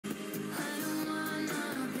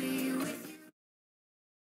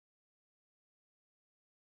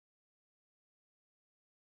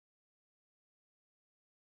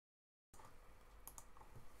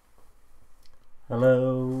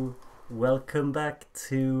Hello, welcome back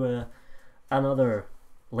to another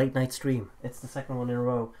late night stream. It's the second one in a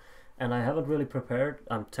row, and I haven't really prepared.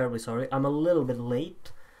 I'm terribly sorry. I'm a little bit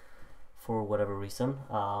late for whatever reason.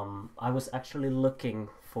 I was actually looking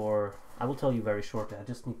for. I will tell you very shortly. I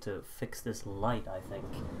just need to fix this light, I think.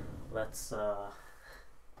 Let's.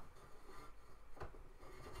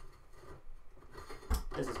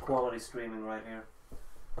 This is quality streaming right here.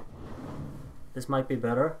 This might be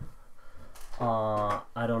better.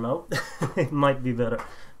 I don't know. It might be better.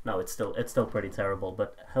 No, it's still pretty terrible.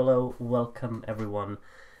 But hello, welcome everyone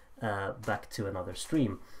back to another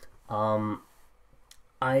stream. I've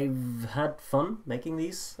had fun making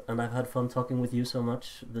these, and I've had fun talking with you so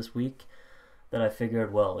much this week that I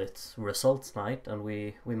figured, well, it's results night, and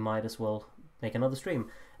we might as well make another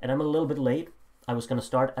stream. And I'm a little bit late. I was gonna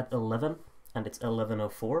start at 11, and it's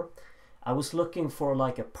 11:04. I was looking for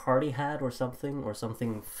like a party hat or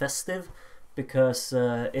something festive, because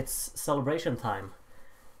it's celebration time.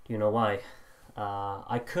 Do you know why?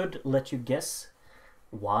 I could let you guess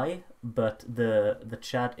why, but the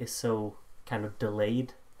chat is so kind of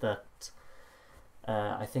delayed that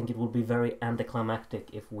I think it would be very anticlimactic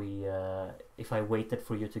if I waited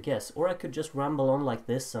for you to guess. Or I could just ramble on like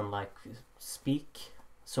this and like speak,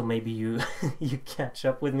 so maybe you you catch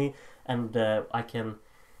up with me, and I can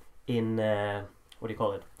what do you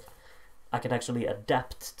call it? I can actually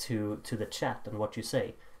adapt to the chat and what you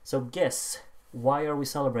say. So guess, why are we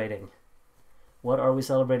celebrating? What are we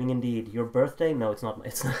celebrating indeed? Your birthday? No, it's not.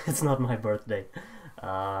 It's not my birthday.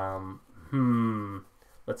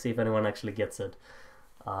 Let's see if anyone actually gets it.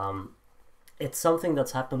 It's something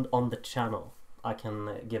that's happened on the channel. I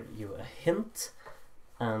can give you a hint,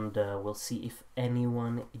 and we'll see if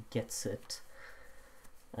anyone gets it.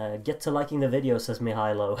 Get to liking the video, says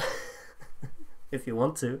Mihailo. If you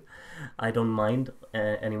want to. I don't mind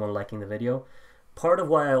anyone liking the video. Part of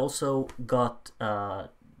why I also got,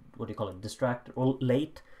 what do you call it, distracted or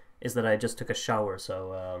late, is that I just took a shower,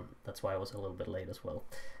 so that's why I was a little bit late as well.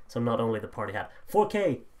 So not only the party hat.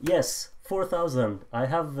 4K, yes, 4,000. I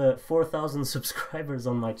have 4,000 subscribers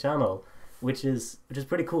on my channel, which is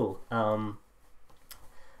pretty cool.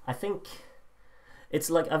 I think it's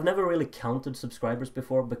like I've never really counted subscribers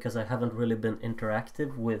before because I haven't really been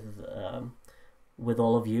interactive with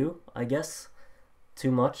all of you, I guess,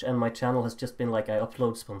 too much, and my channel has just been like I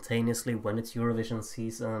upload spontaneously when it's Eurovision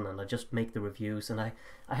season, and I just make the reviews, and I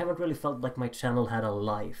haven't really felt like my channel had a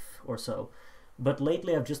life or so. But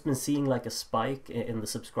lately I've just been seeing like a spike in the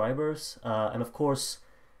subscribers, and of course,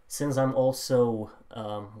 since I'm also,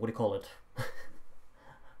 what do you call it?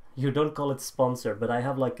 You don't call it sponsored, but I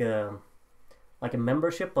have like a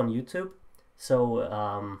membership on YouTube, so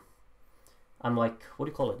I'm like, what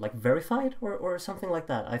do you call it, like verified or something like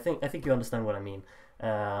that. I think you understand what I mean.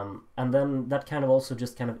 And then that kind of also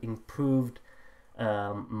just kind of improved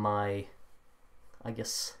my, I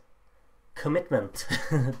guess, commitment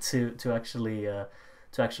to actually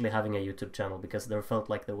having a YouTube channel, because there felt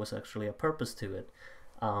like there was actually a purpose to it.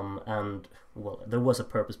 And well, there was a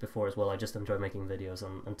purpose before as well. I just enjoy making videos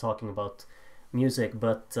and talking about music,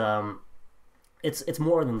 but it's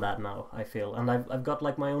more than that now, I feel, and I've got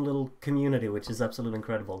like my own little community, which is absolutely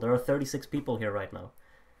incredible. There are 36 people here right now.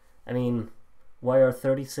 I mean, why are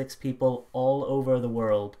 36 people all over the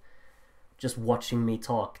world just watching me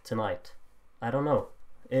talk tonight? I don't know.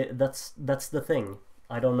 That's the thing.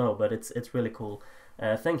 I don't know, but it's really cool.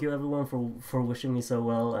 Thank you everyone for wishing me so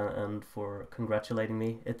well and for congratulating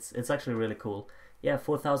me. It's actually really cool. Yeah,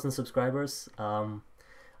 4,000 subscribers.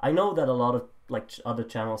 I know that a lot of like other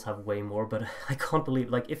channels have way more, but I can't believe,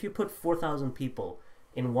 like, if you put 4,000 people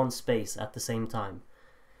in one space at the same time,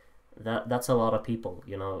 that's a lot of people,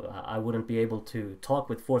 you know. I wouldn't be able to talk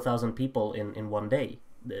with 4,000 people in one day.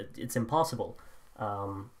 It's impossible.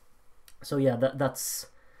 So yeah, that's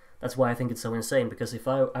why I think it's so insane, because if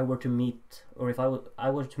I were to meet, or if I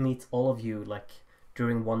were to meet all of you like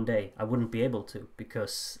during one day, I wouldn't be able to,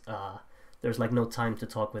 because there's like no time to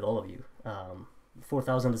talk with all of you.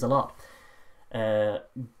 4,000 is a lot.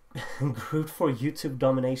 Groot for YouTube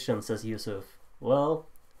domination, says Yusuf. Well,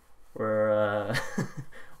 we're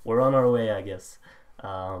we're on our way, I guess.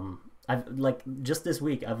 I've like just this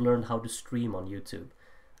week I've learned how to stream on YouTube.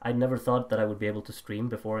 I never thought that I would be able to stream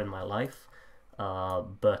before in my life,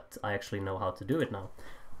 but I actually know how to do it now,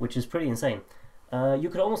 which is pretty insane. You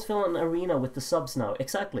could almost fill an arena with the subs now.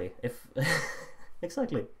 Exactly. If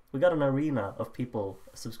exactly, we got an arena of people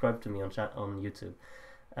subscribed to me on YouTube.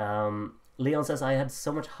 Leon says, I had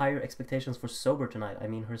so much higher expectations for Sober tonight. I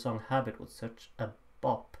mean, her song Habit was such a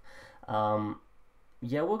bop.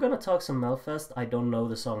 Yeah, we're gonna talk some Melfest. I don't know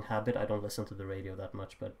the song Habit. I don't listen to the radio that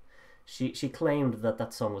much, but she claimed that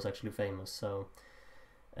that song was actually famous. So,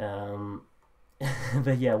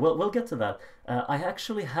 but yeah, we'll get to that. I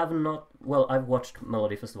actually have not. Well, I've watched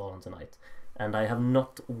Melodifestivalen tonight, and I have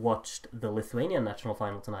not watched the Lithuanian national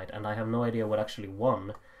final tonight, and I have no idea what actually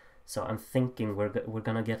won. So I'm thinking we're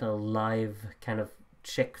gonna get a live kind of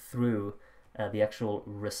check through the actual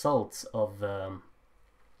results of the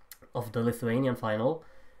Lithuanian final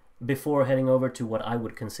before heading over to what I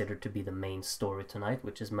would consider to be the main story tonight,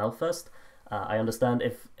 which is Melfest. I understand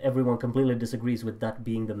if everyone completely disagrees with that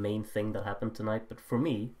being the main thing that happened tonight, but for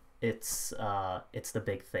me, it's the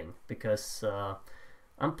big thing, because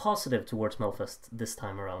I'm positive towards Melfest this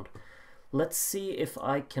time around. Let's see if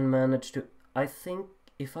I can manage to... I think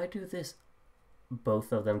if I do this,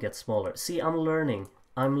 both of them get smaller. See, I'm learning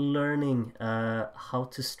how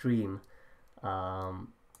to stream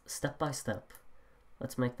step by step.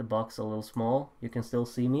 Let's make the box a little small. You can still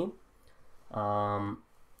see me. Astron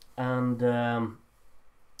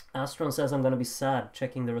says I'm gonna be sad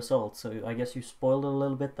checking the results, so I guess you spoiled it a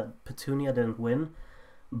little bit that Petunia didn't win,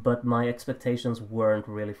 but my expectations weren't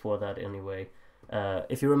really for that anyway.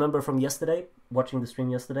 If you remember from yesterday, watching the stream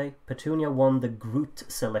yesterday, Petunia won the Groot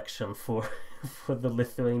selection for the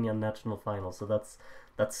Lithuanian national final, so that's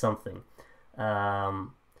something.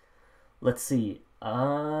 Let's see.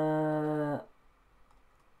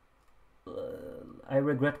 I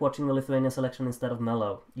regret watching the Lithuanian selection instead of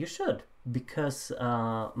Mello. You should, because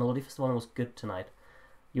Melodifestivalen was good tonight.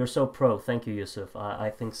 You're so pro. Thank you, Yusuf. I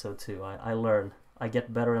think so too. I learn. I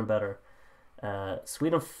get better and better.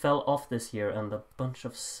 Sweden fell off this year, and a bunch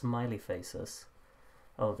of smiley faces.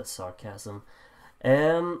 Oh, the sarcasm.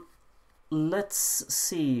 Let's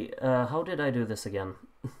see. How did I do this again?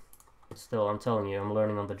 Still, I'm telling you, I'm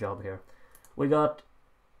learning on the job here. We got,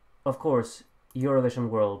 of course, Eurovision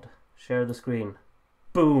World. Share the screen.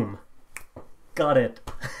 Boom! Got it.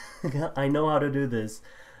 I know how to do this.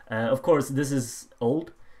 Of course, this is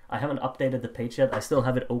old. I haven't updated the page yet. I still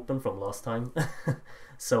have it open from last time.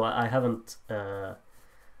 So I haven't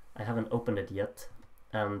opened it yet.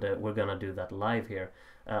 And we're gonna do that live here.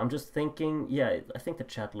 I'm just thinking, yeah, I think the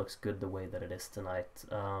chat looks good the way that it is tonight,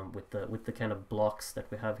 with the kind of blocks that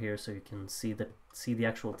we have here, so you can see the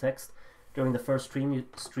actual text. During the first stream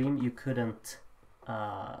you couldn't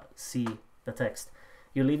see the text.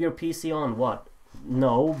 You leave your PC on, what?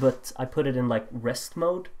 No, but I put it in like rest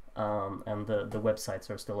mode, and the websites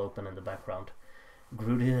are still open in the background.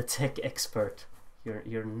 Grudy the tech expert.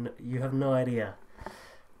 You have no idea.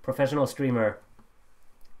 Professional streamer.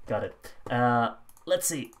 Got it. Let's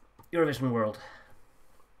see. Eurovision World.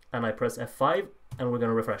 And I press F5 and we're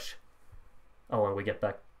gonna refresh. Oh, and we get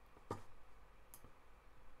back.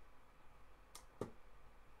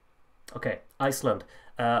 Okay, Iceland.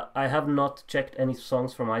 I have not checked any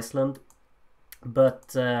songs from Iceland,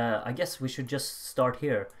 but I guess we should just start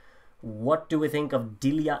here. What do we think of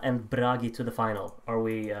Dilja and Bragi to the final? Are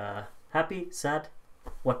we happy? Sad?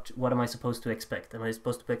 What am I supposed to expect? Am I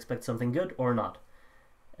supposed to expect something good or not?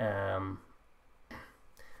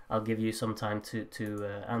 I'll give you some time to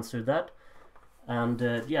answer that, and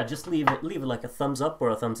yeah, just leave it like a thumbs up or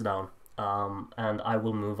a thumbs down, and I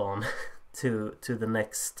will move on to the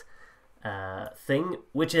next thing,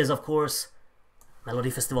 which is of course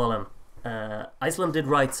Melodifestivalen. Iceland did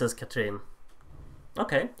right, says Katrin.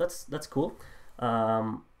 Okay, that's cool.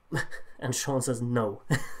 And Sean says no.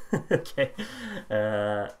 Okay.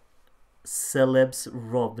 Celebs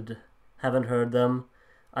robbed. Haven't heard them.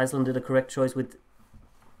 Iceland did a correct choice with,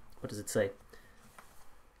 what does it say?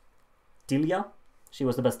 Dilja? She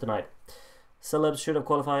was the best tonight. Celebs should have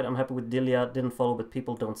qualified. I'm happy with Dilja. Didn't follow, but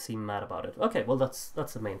people don't seem mad about it. Okay, well that's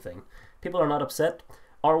the main thing. People are not upset.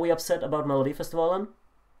 Are we upset about Melodifestivalen?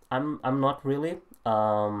 I'm not really.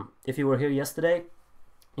 If you were here yesterday,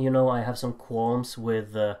 you know I have some qualms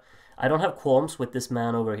with... I don't have qualms with this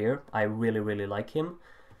man over here. I really like him.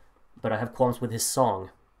 But I have qualms with his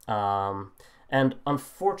song. And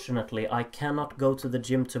unfortunately, I cannot go to the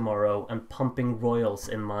gym tomorrow and pumping royals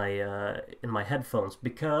in my headphones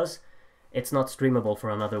because it's not streamable for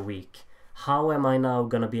another week. How am I now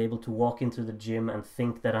gonna be able to walk into the gym and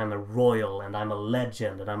think that I'm a royal and I'm a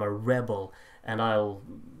legend and I'm a rebel and I'll...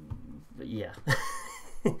 yeah.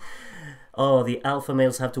 Oh, the alpha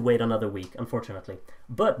males have to wait another week, unfortunately.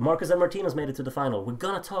 But Marcus and Martinez made it to the final. We're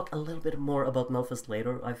gonna talk a little bit more about Melfest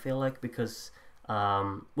later, I feel like, because...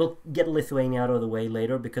 we'll get Lithuania out of the way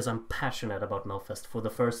later because I'm passionate about Melfest for the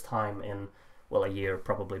first time in, well, a year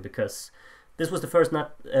probably, because this was the first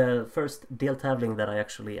deltävling that I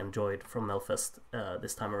actually enjoyed from Melfest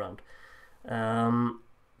this time around.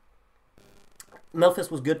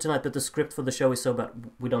 Melfest was good tonight, but the script for the show is so bad.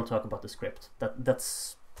 We don't talk about the script.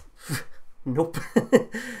 That's Nope.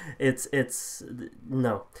 it's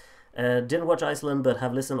no. Didn't watch Iceland, but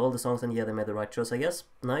have listened all the songs, and yeah, they made the right choice, I guess.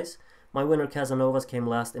 Nice. My winner Casanovas came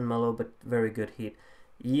last in mellow, but very good heat.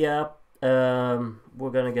 Yeah,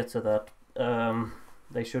 we're gonna get to that.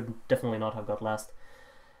 They should definitely not have got last.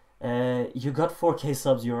 You got 4K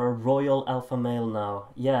subs. You're a royal alpha male now.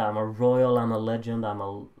 Yeah, I'm a royal. I'm a legend. I'm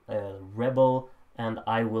a rebel, and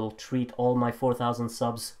I will treat all my 4,000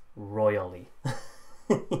 subs royally.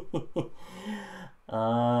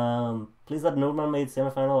 Please Let Nordman made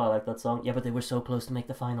semifinal. I like that song. Yeah, but they were so close to make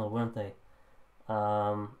the final, weren't they?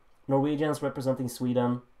 Norwegians representing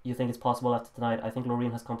Sweden. You think it's possible after tonight? I think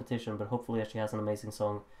Loreen has competition, but hopefully she has an amazing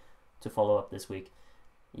song to follow up this week.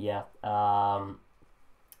 Yeah. I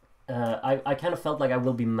kind of felt like I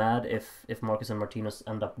will be mad if Marcus and Martinus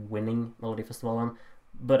end up winning Melodifestivalen,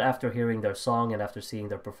 but after hearing their song and after seeing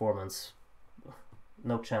their performance,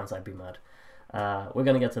 no chance I'd be mad. We're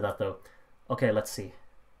gonna get to that though. Okay, let's see.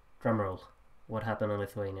 Drumroll. What happened in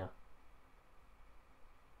Lithuania?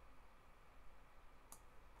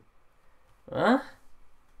 Huh?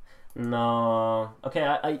 No. Okay,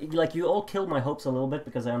 I like you all killed my hopes a little bit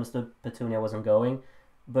because I understood Petunia wasn't going,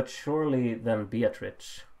 but surely then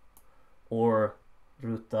Beatrice or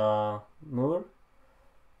Ruta Moore.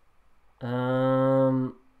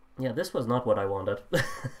 Yeah, this was not what I wanted.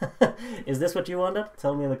 Is this what you wanted?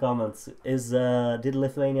 Tell me in the comments. Did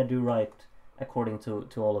Lithuania do right according to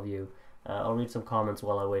all of you? I'll read some comments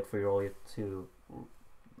while I wait for you all to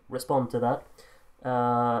respond to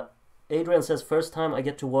that. Adrian says, first time I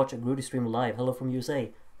get to watch a Groody stream live. Hello from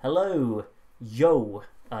USA. Hello. Yo.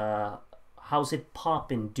 How's it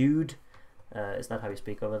poppin', dude? Is that how you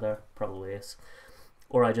speak over there? Probably is.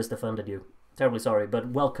 Or I just offended you. Terribly sorry, but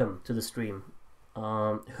welcome to the stream.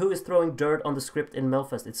 Who is throwing dirt on the script in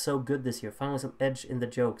Melfest? It's so good this year. Finally some edge in the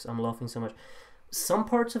jokes. I'm laughing so much. Some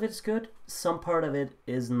parts of it is good. Some part of it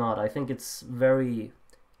is not. I think it's very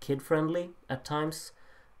kid-friendly at times.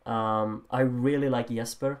 I really like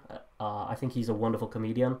Jesper. I think he's a wonderful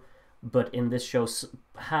comedian. But in this show,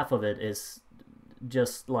 half of it is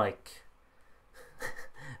just like...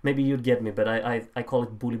 Maybe you'd get me, but I call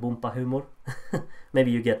it Bolibompa humor. Maybe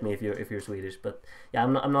you get me if you're Swedish, but yeah,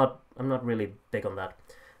 I'm not really big on that.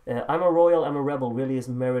 I'm a royal, I'm a rebel. Really is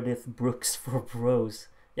Meredith Brooks for bros.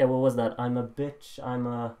 Yeah, what was that? I'm a bitch. I'm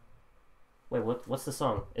a... Wait, what's the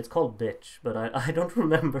song? It's called Bitch, but I don't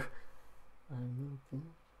remember.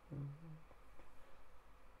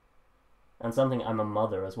 And something I'm a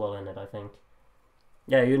mother as well in it, I think.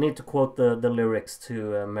 Yeah, you need to quote the lyrics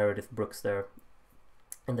to Meredith Brooks there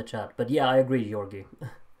in the chat. But yeah, I agree, Georgi.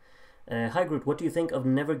 Hi Groot, what do you think of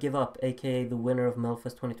Never Give Up, aka the winner of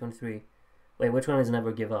Melfest 2023? Wait, which one is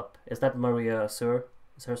Never Give Up? Is that Maria Sur?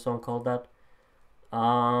 Is her song called that?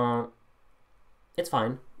 It's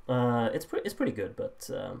fine. It's pretty good, but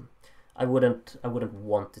I wouldn't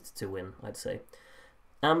want it to win, I'd say.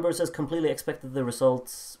 Amber says, completely expected the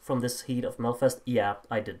results from this heat of Melfest. Yeah,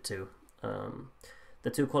 I did too. The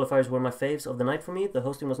two qualifiers were my faves of the night for me. The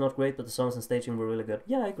hosting was not great, but the songs and staging were really good.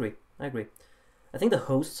 Yeah, I agree. I think the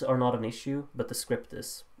hosts are not an issue, but the script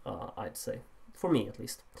is, I'd say. For me, at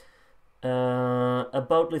least.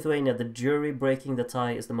 About Lithuania, the jury breaking the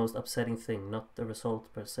tie is the most upsetting thing, not the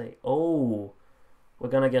result per se. Oh, we're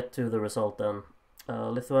gonna get to the result then.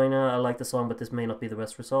 Lithuania, I like the song, but this may not be the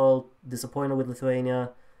best result. Disappointed with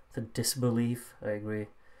Lithuania. The disbelief, I agree.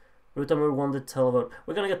 Rutamur won the televote.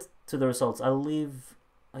 We're gonna get to the results. I'll leave,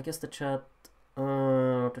 I guess, the chat.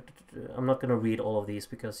 I'm not gonna read all of these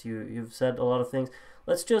because you've said a lot of things.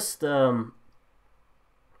 Let's just yeah,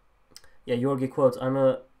 Georgi quotes. I'm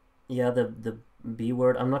a the B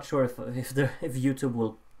word. I'm not sure if YouTube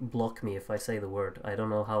will block me if I say the word. I don't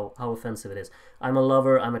know how offensive it is. I'm a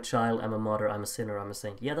lover. I'm a child. I'm a mother. I'm a sinner. I'm a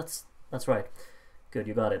saint. Yeah, that's right. Good,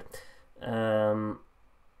 you got it.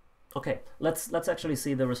 Okay, let's actually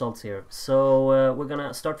see the results here. So we're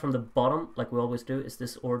gonna start from the bottom, like we always do. Is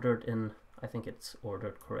this ordered in? I think it's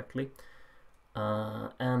ordered correctly.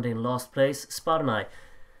 And in last place, Sparnai.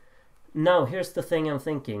 Now, here's the thing I'm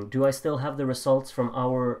thinking. Do I still have the results from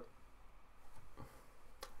our...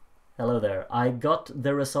 Hello there. I got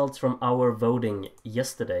the results from our voting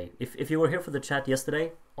yesterday. If you were here for the chat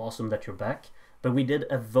yesterday, awesome that you're back. But we did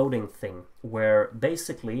a voting thing where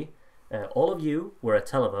basically... all of you were a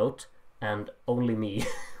televote, and only me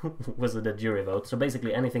was a jury vote. So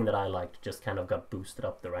basically anything that I liked just kind of got boosted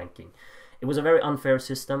up the ranking. It was a very unfair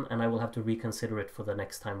system, and I will have to reconsider it for the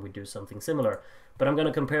next time we do something similar. But I'm going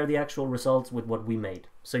to compare the actual results with what we made.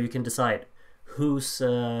 So you can decide whose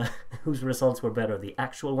results were better, the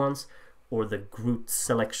actual ones or the Groot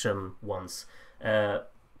selection ones.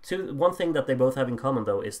 one thing that they both have in common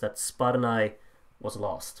though is that Spot and I was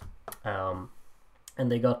lost, and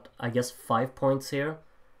they got, I guess, 5 points here,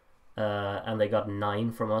 and they got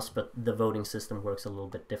 9 from us. But the voting system works a little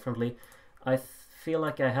bit differently. I feel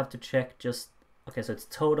like I have to check just. Okay, so it's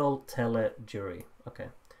total tele jury. Okay,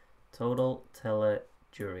 total tele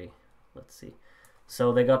jury. Let's see.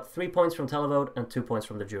 So they got 3 points from televote and 2 points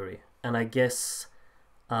from the jury, and I guess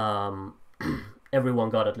everyone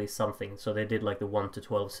got at least something. So they did like the 1 to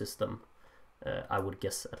 12 system, I would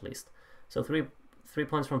guess at least. So 3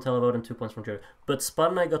 points from televote and 2 points from jury. But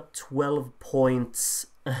Spud and I got 12 points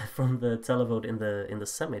from the televote in the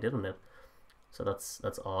semi, didn't it? So that's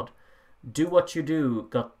odd. Do What You Do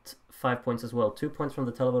got 5 points as well. 2 points from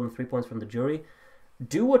the televote and 3 points from the jury.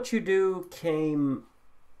 Do What You Do came.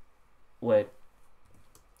 Wait,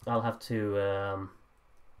 I'll have to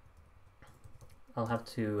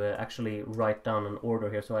actually write down an order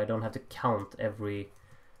here so I don't have to count every.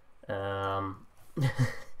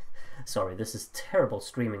 Sorry, this is terrible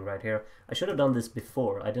streaming right here. I should have done this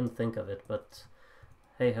before. I didn't think of it, but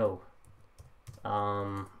hey ho.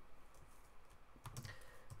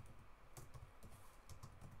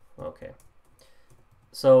 Okay.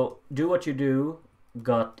 So Do What You Do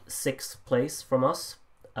got 6th place from us,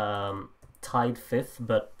 tied 5th,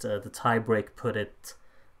 but the tie break put it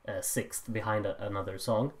 6th behind another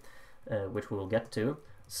song, which we will get to.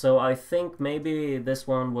 So I think maybe this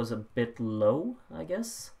one was a bit low, I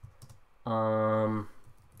guess.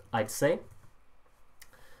 I'd say.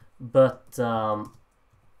 But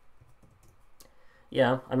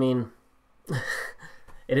yeah, I mean,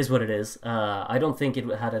 it is what it is. I don't think it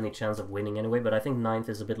had any chance of winning anyway, but I think 9th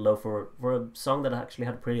is a bit low for a song that actually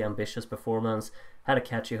had a pretty ambitious performance, had a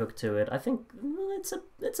catchy hook to it. I think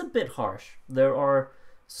it's a bit harsh. There are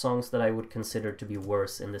songs that I would consider to be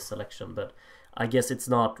worse in this selection, but I guess it's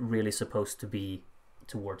not really supposed to be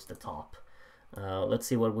towards the top. Let's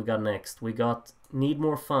see what we got next. We got Need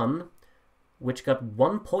More Fun, which got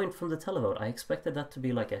 1 point from the televote. I expected that to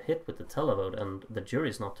be like a hit with the televote and the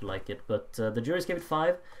juries not to like it, but the juries gave it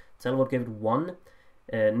 5, televote gave it 1.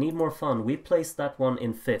 Need More Fun, we placed that one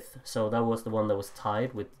in 5th, so that was the one that was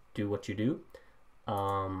tied with Do What You Do,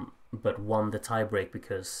 but won the tiebreak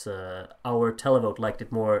because our televote liked it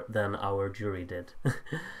more than our jury did.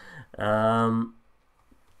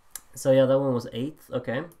 So yeah, that one was 8th,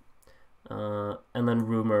 okay. And then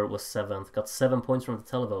Rumor was 7th, got 7 points from the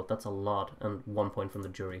televote, that's a lot, and 1 point from the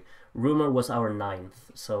jury. Rumor was our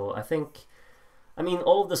 9th, so I think, I mean,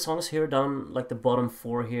 all of the songs here down, like the bottom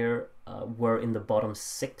 4 here, were in the bottom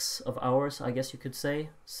 6 of ours, I guess you could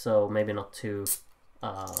say, so maybe not too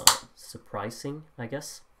surprising, I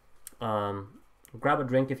guess. Grab a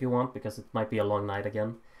drink if you want, because it might be a long night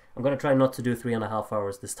again. I'm gonna try not to do 3.5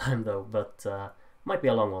 hours this time though, but might be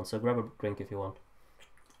a long one, so grab a drink if you want.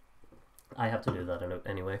 I have to do that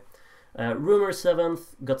anyway. Rumor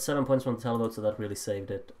 7th, got 7 points from the televote, so that really saved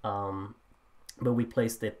it. But we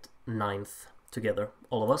placed it 9th together,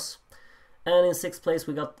 all of us. And in 6th place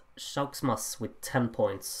we got Schauksmas with 10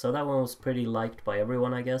 points. So that one was pretty liked by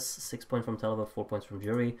everyone, I guess. 6 points from televote, 4 points from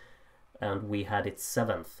jury. And we had it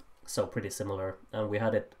 7th, so pretty similar. And we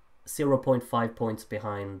had it 0.5 points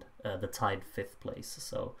behind the tied 5th place.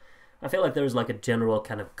 So I feel like there's like a general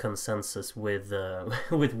kind of consensus with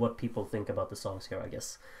with what people think about the songs here, I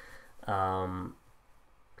guess.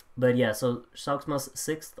 But yeah, so Schauksmas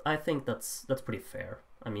 6th, I think that's pretty fair.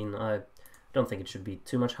 I mean, I don't think it should be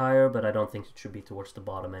too much higher, but I don't think it should be towards the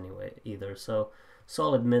bottom anyway either. So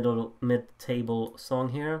solid mid-table song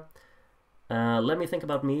here. Let Me Think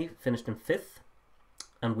About Me finished in 5th,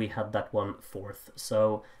 and we had that one 4th.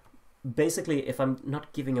 So basically, if I'm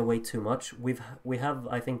not giving away too much, we have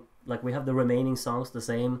I think like we have the remaining songs the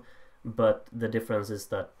same, but the difference is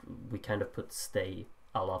that we kind of put Stay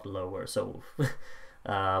a lot lower. So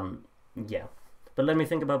yeah. But Let Me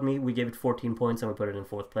Think About Me, we gave it 14 points and we put it in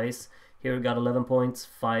 4th place. Here we got 11 points,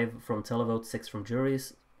 5 from televote, 6 from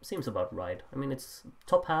juries. Seems about right. I mean, it's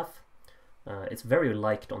top half. It's very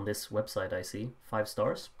liked on this website, I see. 5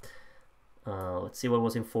 stars. Let's see what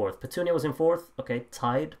was in 4th. Petunia was in 4th. Okay,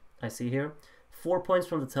 tied, I see here. 4 points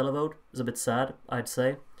from the televote is a bit sad, I'd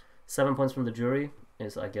say. 7 points from the jury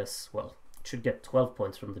is, I guess, well, it should get 12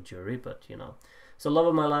 points from the jury, but you know. So Love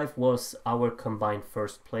of My Life was our combined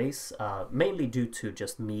 1st place, mainly due to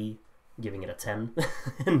just me giving it a 10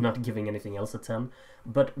 and not giving anything else a 10.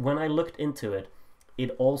 But when I looked into it,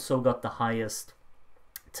 it also got the highest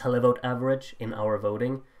televote average in our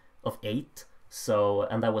voting of 8. So,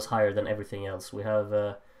 and that was higher than everything else. We have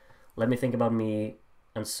Let Me Think About Me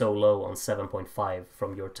and So Low on 7.5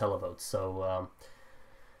 from your televote.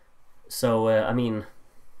 So, I mean,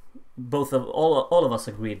 all of us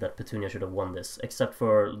agreed that Petunia should have won this, except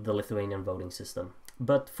for the Lithuanian voting system.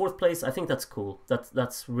 But fourth place, I think that's cool.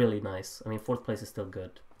 That's really nice. I mean, fourth place is still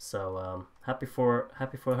good. So happy for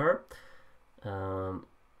her.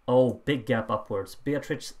 Oh, big gap upwards.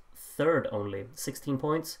 Beatrice third only, 16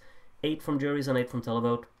 points, 8 from juries and 8 from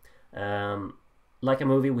televote. Like a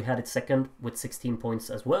movie, we had it second with 16 points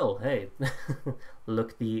as well. Hey,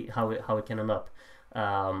 look how it can end up.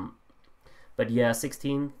 But yeah,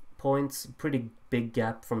 16 points, pretty big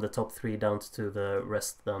gap from the top 3 down to the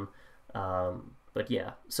rest then. But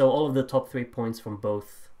yeah, so all of the top 3 points from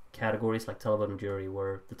both categories, like televote and jury,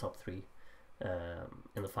 were the top 3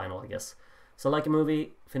 in the final, I guess. So Like a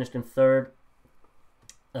Movie finished in third.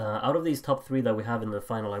 Out of these top 3 that we have in the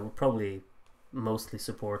final, I would probably mostly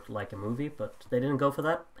support Like a Movie, but they didn't go for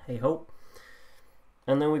that. Hey ho.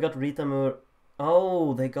 And then we got Rita Mur.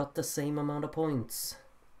 Oh, they got the same amount of points.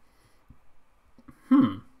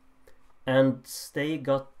 And they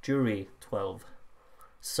got jury 12.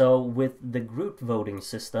 So with the group voting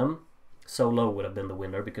system, Solo would have been the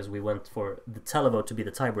winner because we went for the televote to be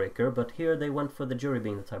the tiebreaker, but here they went for the jury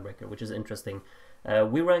being the tiebreaker, which is interesting.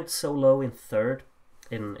 We ranked Solo in third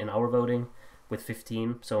in our voting with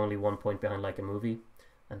 15, so only 1 point behind Like a Movie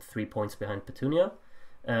and 3 points behind Petunia.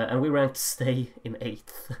 And we ranked Stay in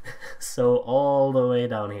 8th, so all the way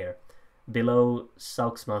down here, below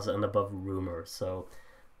Sauksmas and above Rumor. So,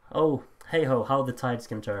 oh, hey ho, how the tides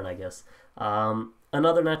can turn, I guess.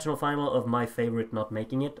 Another national final of my favorite not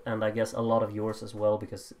making it, and I guess a lot of yours as well,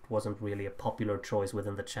 because it wasn't really a popular choice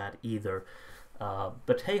within the chat either.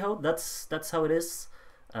 But hey ho, that's how it is.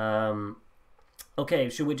 Okay,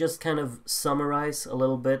 should we just kind of summarize a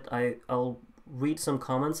little bit? I'll read some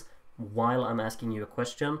comments while I'm asking you a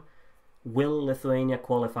question. Will Lithuania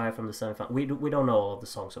qualify from the semifinal? We don't know all of the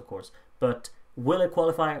songs, of course, but will it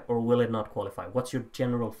qualify or will it not qualify? What's your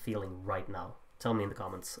general feeling right now? Tell me in the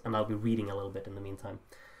comments, and I'll be reading a little bit in the meantime.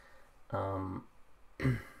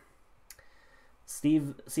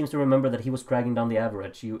 Steve seems to remember that he was dragging down the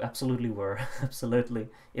average. You absolutely were. Absolutely.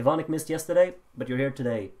 Ivanik missed yesterday, but you're here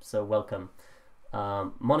today, so welcome.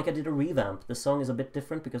 Monica did a revamp. The song is a bit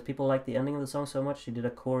different because people like the ending of the song so much. She did a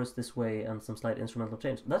chorus this way and some slight instrumental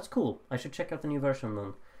change. That's cool. I should check out the new version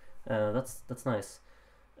then. That's nice.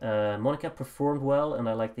 Monica performed well, and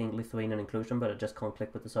I like the Lithuanian inclusion, but I just can't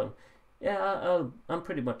click with the song. Yeah, I'm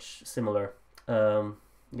pretty much similar.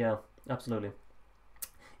 Yeah, absolutely.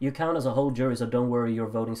 You count as a whole jury, so don't worry, your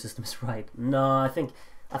voting system is right. No, I think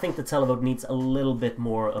the televote needs a little bit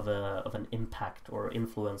more of an impact or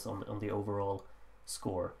influence on the overall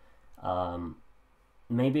score.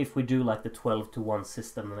 Maybe if we do like the 12-to-1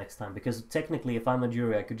 system the next time, because technically if I'm a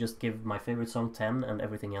jury I could just give my favorite song 10 and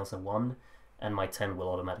everything else a 1, and my 10 will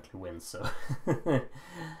automatically win, so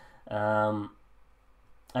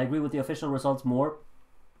I agree with the official results more.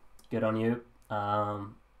 Good on you.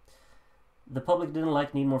 The public didn't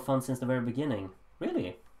like Need More Fun since the very beginning.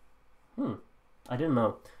 Really? I didn't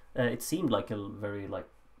know. It seemed like a very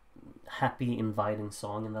happy, inviting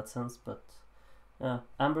song in that sense, but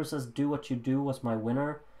Amber says Do What You Do was my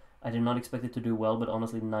winner. I did not expect it to do well, but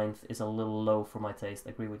honestly 9th is a little low for my taste.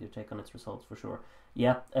 I agree with your take on its results for sure.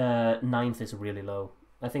 Yeah, 9th is really low.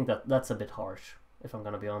 I think that's a bit harsh, if I'm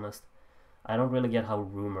gonna be honest. I don't really get how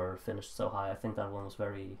Rumor finished so high. I think that one was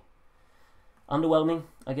very underwhelming,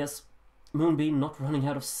 I guess. Moonbeam not running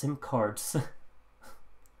out of SIM cards.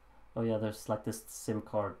 Oh yeah, there's like this SIM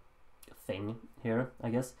card thing here, I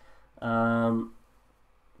guess.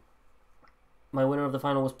 My winner of the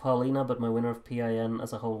final was Paulina, but my winner of PIN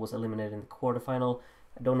as a whole was eliminated in the quarterfinal.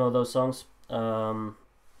 I don't know those songs. But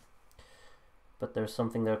there's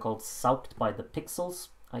something there called Saugt by the Pixels,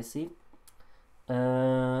 I see.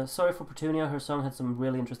 Sorry for Petunia, her song had some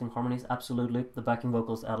really interesting harmonies. Absolutely, the backing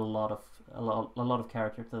vocals add a lot of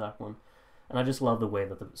character to that one, and I just love the way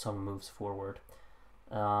that the song moves forward.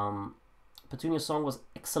 Petunia's song was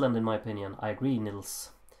excellent in my opinion. I agree,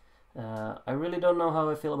 Nils. I really don't know how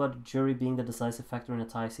I feel about the jury being the decisive factor in a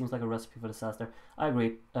tie. Seems like a recipe for disaster. I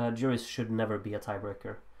agree. Juries should never be a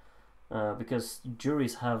tiebreaker, because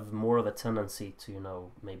juries have more of a tendency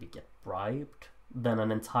to, maybe get bribed than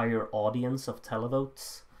an entire audience of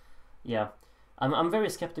televotes. Yeah, I'm very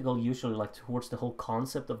skeptical usually towards the whole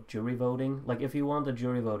concept of jury voting. Like if you want a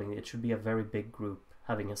jury voting, it should be a very big group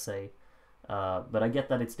having a say. But I get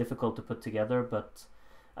that it's difficult to put together, but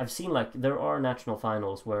I've seen there are national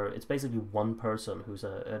finals where it's basically one person who's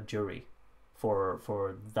a jury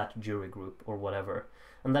for that jury group or whatever,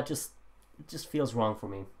 and that just feels wrong for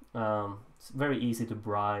me. It's very easy to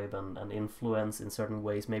bribe and influence in certain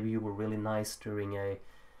ways. Maybe you were really nice during a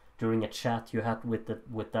chat you had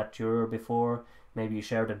with that juror before, Maybe you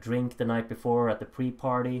shared a drink the night before at the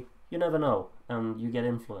pre-party. You never know, and you get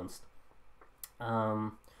influenced.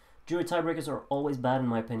 Jury tiebreakers are always bad in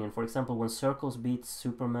my opinion. For example, when Circles beats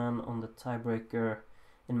Superman on the tiebreaker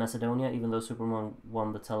in Macedonia, even though Superman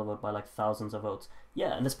won the televote by like thousands of votes.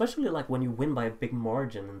 Yeah, and especially like when you win by a big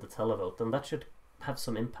margin in the televote, and that should have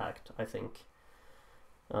some impact, I think.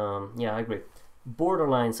 Yeah, I agree.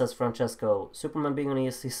 Borderline, says Francesco. Superman being on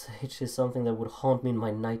ESC stage is something that would haunt me in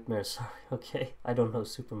my nightmares. Sorry, okay, I don't know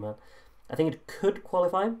Superman. I think it could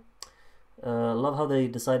qualify. Love how they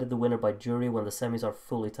decided the winner by jury when the semis are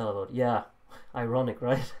fully televote. Yeah, ironic,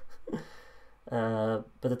 right? But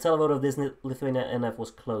the televote of this Lithuania NF was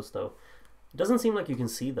closed though. It doesn't seem like you can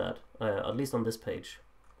see that, at least on this page.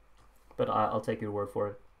 But I'll take your word for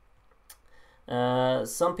it.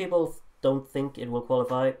 Some people don't think it will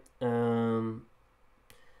qualify.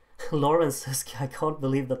 Lawrence says, I can't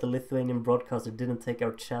believe that the Lithuanian broadcaster didn't take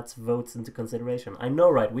our chat's votes into consideration. I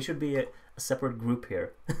know, right? We should be a separate group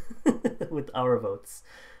here with our votes.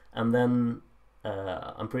 And then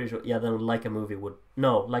I'm pretty sure, yeah, then Like a Movie would...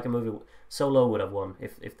 No, Like a Movie... Solo would have won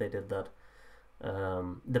if they did that.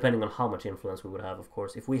 Depending on how much influence we would have, of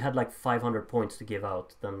course. If we had like 500 points to give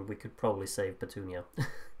out, then we could probably save Petunia.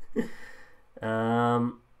 It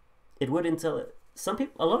would until...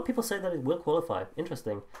 A lot of people say that it will qualify.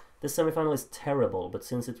 Interesting. This semifinal is terrible, but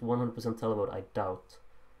since it's 100% televote, I doubt.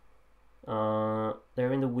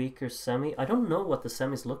 They're in the weaker semi. I don't know what the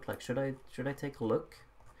semis look like. Should I take a look?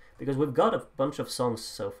 Because we've got a bunch of songs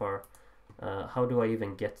so far. How do I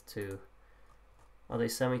even get to... Are they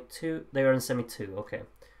semi 2? They are in semi 2, okay.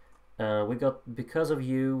 We got Because of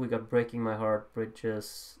You, we got Breaking My Heart,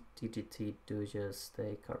 Bridges, DGT, Dujas,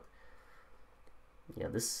 Stay Car... Yeah,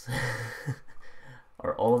 this...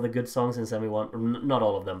 are all of the good songs in semi 1. Not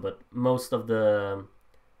all of them, but most of the...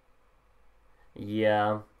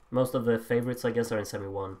 Yeah, most of the favorites, I guess, are in semi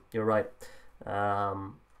 1. You're right.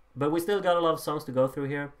 But we still got a lot of songs to go through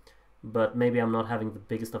here. But maybe I'm not having the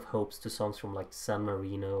biggest of hopes to songs from like San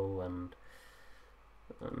Marino and...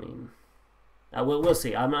 I mean... we'll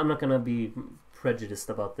see. I'm not going to be prejudiced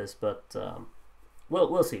about this, but...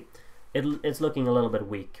 we'll see. It's looking a little bit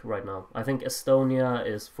weak right now. I think Estonia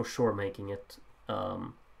is for sure making it.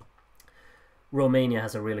 Romania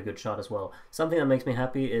has a really good shot as well. Something that makes me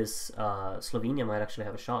happy is Slovenia might actually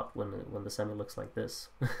have a shot when the semi looks like this.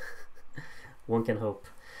 One can hope.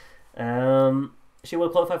 She will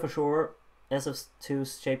qualify for sure.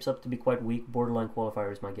 SF2 shapes up to be quite weak. Borderline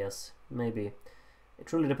qualifier is my guess. Maybe. It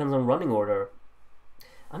truly depends on running order.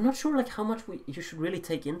 I'm not sure like how much you should really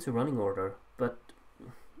take into running order, but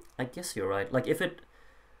I guess you're right. Like if it...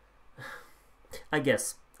 I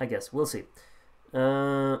guess. We'll see.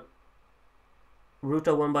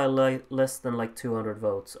 Ruta won by less than like 200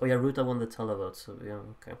 votes. Oh yeah, Ruta won the televote, so yeah,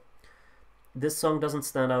 okay. This song doesn't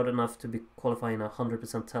stand out enough to be qualifying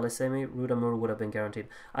 100% telesemi. Rudamur would have been guaranteed.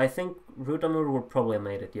 I think Rudamur would probably have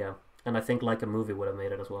made it, yeah. And I think Like a Movie would have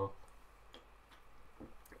made it as well.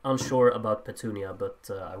 Unsure about Petunia, but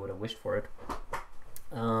I would have wished for it.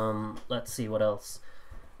 Let's see what else.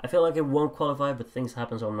 I feel like it won't qualify, but things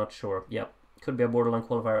happen, so I'm not sure. Yeah. Could be a borderline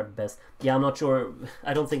qualifier at best. Yeah, I'm not sure.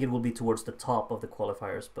 I don't think it will be towards the top of the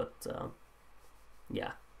qualifiers, but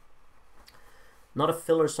yeah. Not a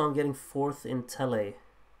filler song getting 4th in Tele.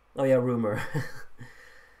 Oh yeah, Rumor.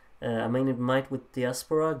 I mean, it might with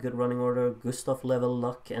Diaspora, good running order, Gustav level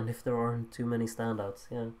luck, and if there aren't too many standouts.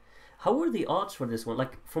 Yeah. How were the odds for this one?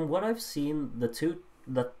 Like, from what I've seen, the two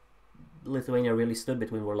that Lithuania really stood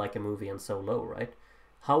between were Like a Movie and So Low, right?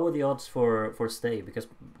 How were the odds for Stay? Because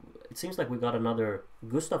it seems like we got another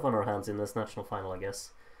Gustav on our hands in this national final, I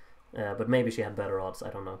guess. But maybe she had better odds, I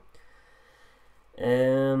don't know.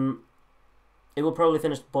 It will probably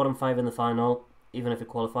finish bottom 5 in the final, even if it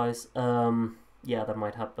qualifies. Yeah, that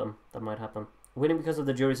might happen. Winning because of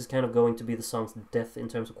the juries is kind of going to be the song's death in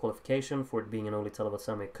terms of qualification for it being an only televote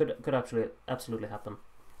semi. Could actually absolutely happen.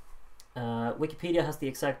 Wikipedia has the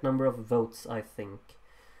exact number of votes, I think.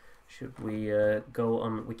 Should we go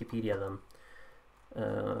on Wikipedia then?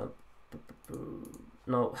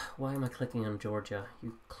 No, why am I clicking on Georgia?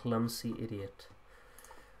 You clumsy idiot.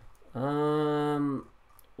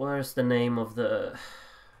 Where's the name of the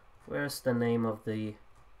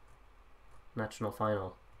national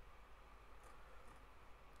final?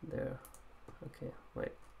 There. Okay,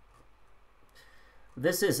 wait.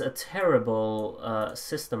 This is a terrible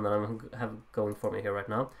system that I have going for me here right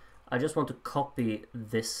now. I just want to copy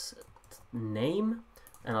this name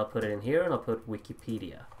and I'll put it in here and I'll put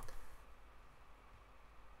Wikipedia.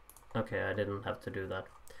 Okay, I didn't have to do that.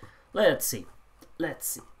 Let's see.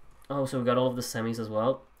 Oh, so we got all of the semis as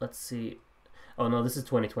well. Let's see. Oh no, this is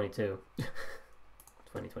 2022.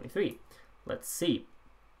 2023. Let's see.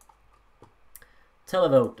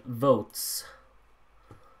 Televote votes.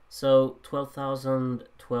 So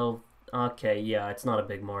 12,012. Okay, yeah, it's not a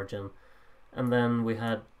big margin. And then we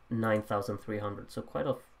had 9,300. So quite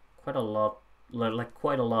a lot,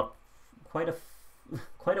 quite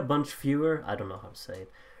a bunch fewer. I don't know how to say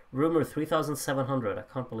it. Rumor 3,700. I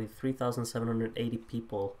can't believe 3,780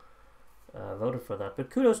 people voted for that. But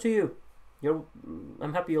kudos to you.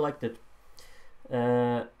 I'm happy you liked it.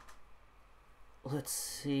 Let's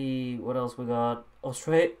see what else we got.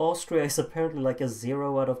 Austria is apparently like a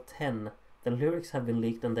 0 out of 10. The lyrics have been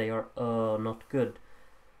leaked and they are not good.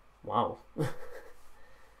 Wow.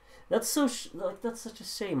 That's such a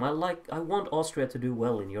shame. I want Austria to do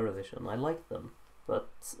well in Eurovision. I like them, but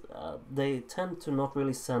they tend to not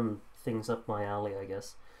really send things up my alley, I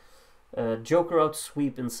guess. Joker out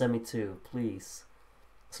sweep in semi 2, please.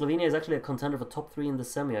 Slovenia is actually a contender for top 3 in the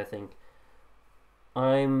semi, I think.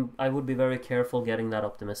 I would be very careful getting that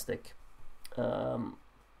optimistic. So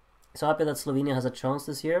happy that Slovenia has a chance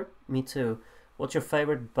this year. Me too. What's your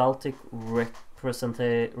favorite Baltic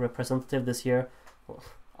representative this year? Well,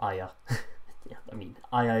 Aya. Yeah, I mean,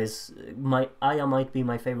 Aya might be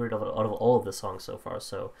my favorite out of all of the songs so far.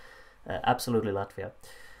 So absolutely Latvia.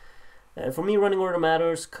 For me, running order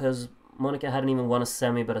matters because Monica hadn't even won a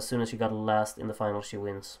semi, but as soon as she got last in the final, she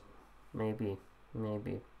wins. Maybe.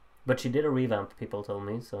 But she did a revamp, people told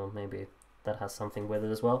me, so maybe that has something with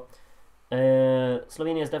it as well.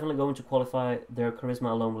 Slovenia is definitely going to qualify. Their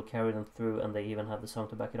charisma alone will carry them through, and they even have the song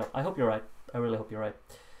to back it up. I hope you're right. I really hope you're right.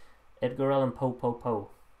 Edgar Allan Poe.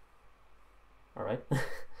 Alright.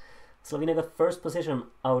 Slovenia got first position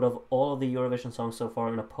out of all of the Eurovision songs so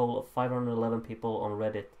far in a poll of 511 people on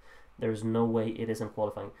Reddit. There's no way it isn't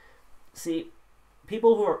qualifying. See,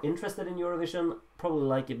 people who are interested in Eurovision probably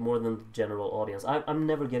like it more than the general audience. I'm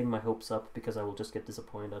never getting my hopes up because I will just get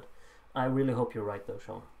disappointed. I really hope you're right though,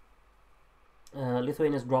 Sean.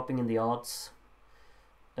 Lithuania is dropping in the odds.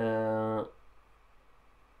 Let's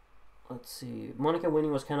see. Monica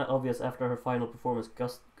winning was kind of obvious after her final performance.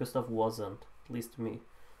 Gustav wasn't, at least to me.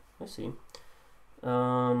 I see.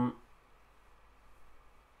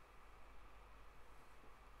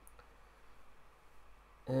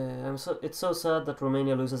 It's so sad that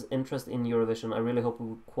Romania loses interest in Eurovision. I really hope we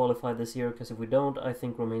will qualify this year, because if we don't, I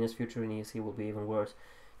think Romania's future in ESC will be even worse.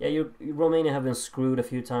 Yeah, Romania have been screwed a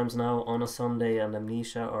few times now. On a Sunday and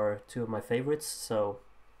Amnesia are two of my favorites, so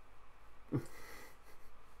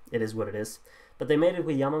it is what it is. But they made it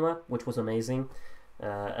with Yamama, which was amazing.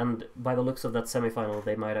 And by the looks of that semi-final,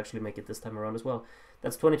 they might actually make it this time around as well.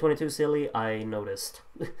 That's 2022 silly, I noticed.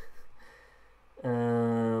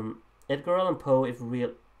 Edgar Allan Poe, if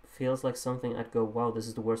real, feels like something I'd go, wow, this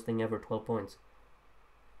is the worst thing ever, 12 points.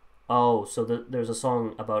 Oh, so there's a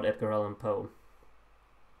song about Edgar Allan Poe.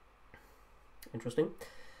 Interesting.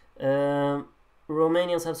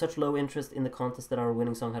 Romanians have such low interest in the contest that our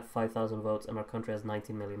winning song had 5,000 votes and our country has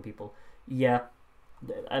 19 million people. Yeah,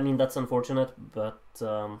 I mean, that's unfortunate, but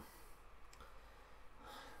yeah,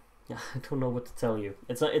 I don't know what to tell you.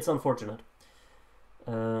 It's unfortunate.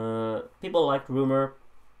 People liked Rumor.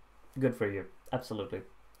 Good for you. Absolutely.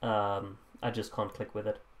 I just can't click with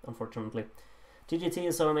it, unfortunately. TGT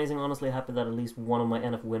is so amazing. Honestly, happy that at least one of my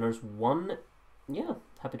NF winners won. Yeah,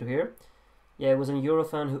 happy to hear. Yeah, it was a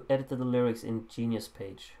Eurofan who edited the lyrics in Genius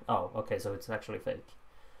page. Oh, okay, so it's actually fake.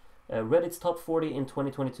 Reddit's top 40 in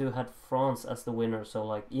 2022 had France as the winner, so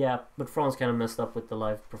like, yeah, but France kind of messed up with the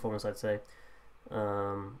live performance, I'd say.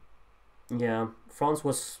 Yeah, France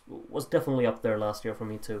was definitely up there last year for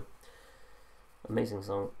me too. Amazing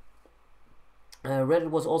song.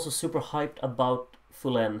 Reddit was also super hyped about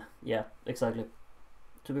Fulen. Yeah, exactly.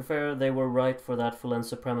 To be fair, they were right for that Fulen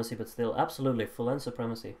supremacy, but still, absolutely, Fulen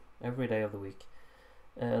supremacy. Every day of the week.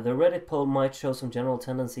 The Reddit poll might show some general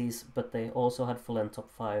tendencies, but they also had Fulen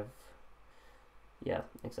top 5. Yeah,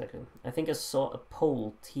 exactly. I think I saw a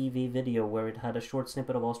poll TV video where it had a short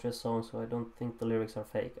snippet of Austria's song, so I don't think the lyrics are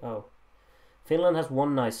fake. Oh. Finland has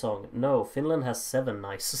one nice song. No, Finland has 7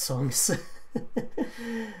 nice songs.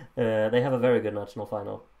 They have a very good national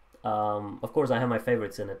final. Of course, I have my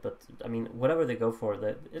favorites in it, but I mean, whatever they go for,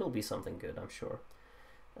 it'll be something good, I'm sure.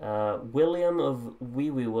 William of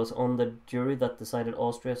Wee Wee was on the jury that decided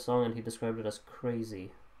Austria's song, and he described it as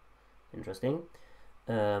crazy. Interesting.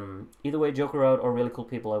 Either way, Joker out are really cool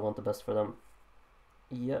people. I want the best for them.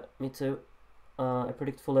 Yeah, me too. I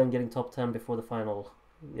predict Fulen getting top 10 before the final.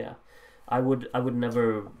 Yeah. I would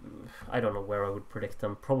never, I don't know where I would predict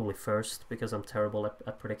them. Probably first, because I'm terrible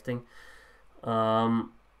at predicting. So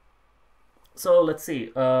let's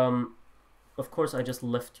see. Of course, I just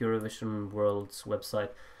left Eurovision World's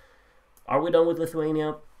website. Are we done with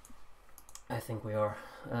Lithuania? I think we are.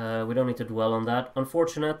 We don't need to dwell on that.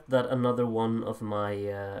 Unfortunate that another one of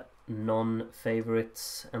my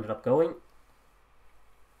non-favorites ended up going.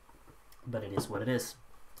 But it is what it is.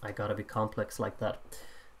 I gotta be complex like that.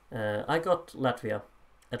 I got Latvia,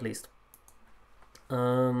 at least.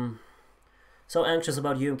 So anxious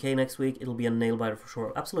about UMK next week. It'll be a nail-biter for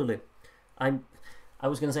sure. Absolutely. I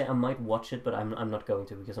was gonna say I might watch it, but I'm not going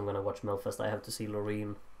to, because I'm gonna watch Melfest. I have to see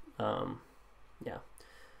Loreen. Yeah.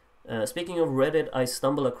 Speaking of Reddit, I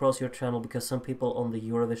stumbled across your channel because some people on the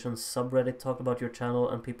Eurovision subreddit talked about your channel,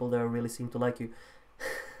 and people there really seem to like you.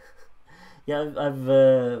 Yeah,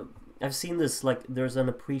 I've seen this, like, there's an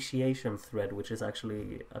appreciation thread, which is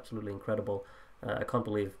actually absolutely incredible. I can't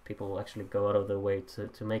believe people actually go out of their way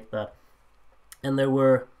to make that. And there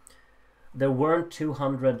weren't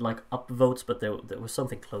 200 like upvotes, but there was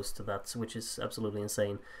something close to that, which is absolutely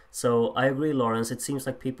insane. So I agree, Lawrence. It seems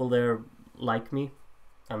like people there like me,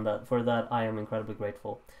 and for that I am incredibly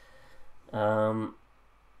grateful.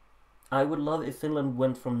 I would love if Finland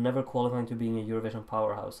went from never qualifying to being a Eurovision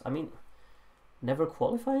powerhouse. I mean, never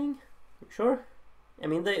qualifying? Sure. I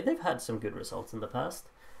mean, they've had some good results in the past.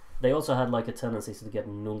 They also had like a tendency to get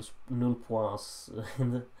null points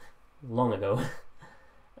long ago.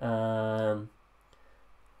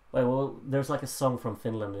 Well, there's like a song from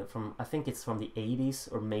Finland from, I think it's from the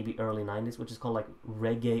 80s or maybe early 90s, which is called like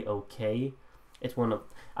Reggae OK. It's one of,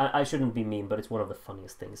 I shouldn't be mean, but it's one of the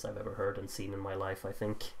funniest things I've ever heard and seen in my life, I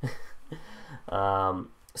think.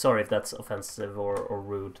 Sorry if that's offensive or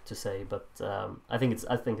rude to say, but I think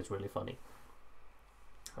it's really funny.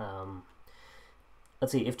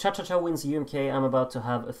 Let's see, if Cha Cha Cha wins UMK, I'm about to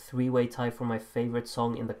have a 3-way tie for my favorite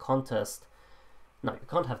song in the contest. No, you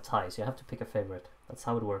can't have ties, you have to pick a favorite. That's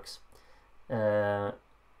how it works.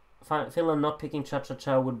 Finland not picking Cha Cha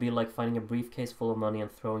Cha would be like finding a briefcase full of money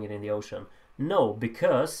and throwing it in the ocean. No,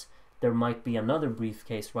 because there might be another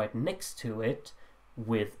briefcase right next to it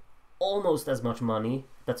with almost as much money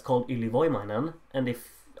that's called Ylivoimainen, and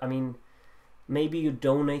if, I mean, maybe you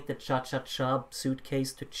donate the Cha Cha Cha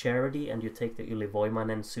suitcase to charity and you take the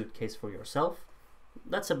Ylivoimainen suitcase for yourself.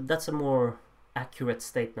 That's a more accurate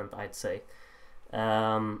statement, I'd say.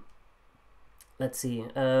 Let's see.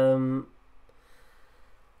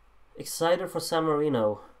 Excited for San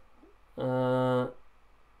Marino.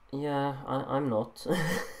 Yeah, I'm not.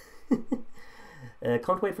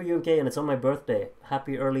 Can't wait for UMK, and it's on my birthday.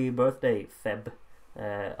 Happy early birthday, Feb.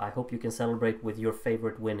 I hope you can celebrate with your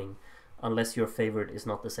favorite winning, unless your favorite is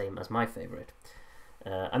not the same as my favorite.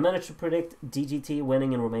 I managed to predict DGT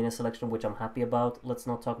winning in Romania selection, which I'm happy about. Let's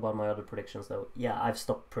not talk about my other predictions though. Yeah, I've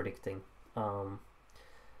stopped predicting.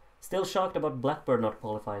 Still shocked about Blackbird not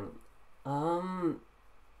qualifying.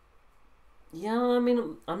 Yeah, I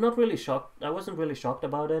mean, I'm not really shocked. I wasn't really shocked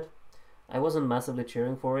about it. I wasn't massively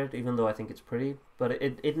cheering for it, even though I think it's pretty. But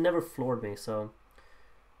it never floored me, so...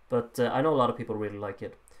 But I know a lot of people really like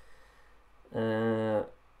it.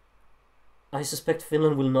 I suspect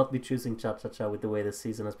Finland will not be choosing Cha Cha Cha with the way the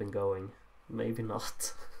season has been going. Maybe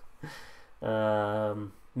not.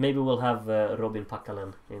 Maybe we'll have Robin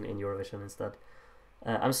Pakkalen in Eurovision instead.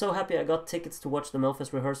 I'm so happy I got tickets to watch the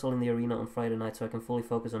Melfest rehearsal in the arena on Friday night, so I can fully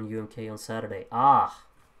focus on UMK on Saturday. Ah!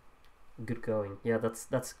 Good going. Yeah,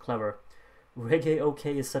 that's clever. Reggae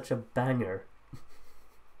OK is such a banger.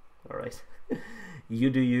 Alright. You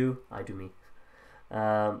do you, I do me.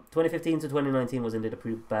 2015 to 2019 was indeed a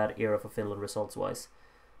pretty bad era for Finland results-wise.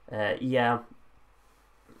 Yeah,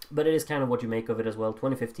 but it is kind of what you make of it as well.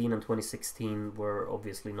 2015 and 2016 were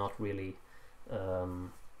obviously not really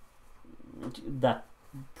that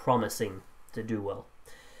promising to do well.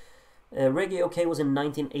 Reggae OK was in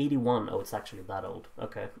 1981. Oh, it's actually that old.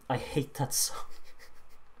 Okay. I hate that song.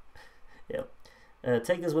 Yeah.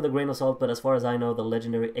 Take this with a grain of salt, but as far as I know, the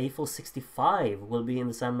legendary Eiffel 65 will be in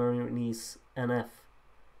the San Marinese NF.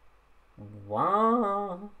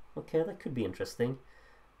 Wow. Okay, that could be interesting.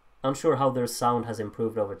 Unsure how their sound has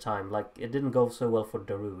improved over time. Like, it didn't go so well for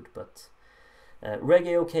Darude, but...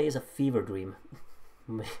 Reggae OK is a fever dream.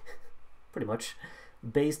 Pretty much.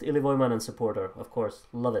 Based Ylivoimainen supporter, of course.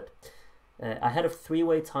 Love it. I had a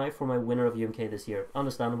 3-way tie for my winner of UMK this year.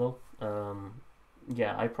 Understandable.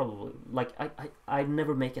 Yeah, I probably... Like, I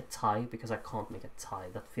never make a tie because I can't make a tie.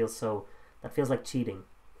 That feels like cheating.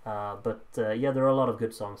 But yeah, there are a lot of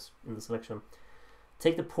good songs in the selection.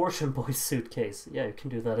 Take the Portion Boys suitcase. Yeah, you can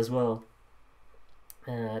do that as well.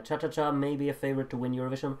 Cha Cha Cha may be a favorite to win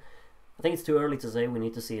Eurovision. I think it's too early to say. We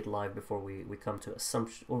need to see it live before we come to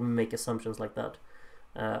assumption or make assumptions like that.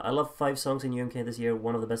 I love 5 songs in UMK this year.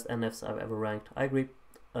 One of the best NFs I've ever ranked. I agree.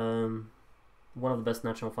 One of the best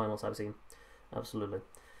national finals I've seen. Absolutely.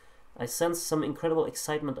 I sense some incredible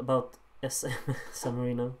excitement about SM San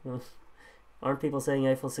Marino. Aren't people saying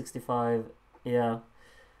Eiffel 65? Yeah.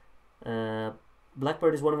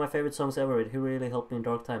 Blackbird is one of my favorite songs ever. It really helped me in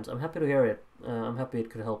dark times. I'm happy to hear it. I'm happy it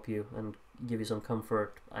could help you and give you some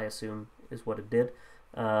comfort, I assume, is what it did.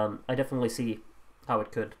 I definitely see how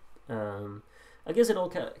it could. I guess it all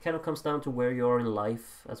kind of comes down to where you are in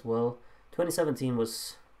life as well. 2017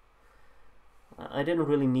 was... I didn't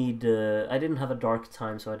really need... I didn't have a dark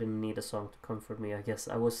time, so I didn't need a song to comfort me, I guess.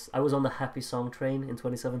 I was on the happy song train in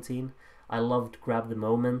 2017. I loved Grab the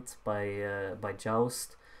Moment by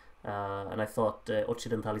Joust. And I thought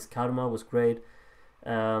Occidentali's Karma was great.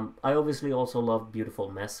 I obviously also love Beautiful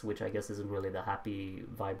Mess, which I guess isn't really the happy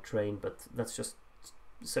vibe train, but that's just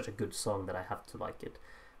such a good song that I have to like it.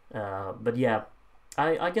 But yeah,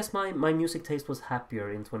 I guess my music taste was happier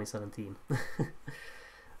in 2017.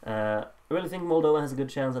 I really think Moldova has a good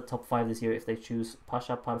chance at top 5 this year if they choose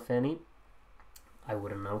Pasha Parfeni. I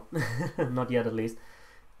wouldn't know. Not yet, at least.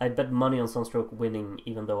 I'd bet money on Sunstroke winning,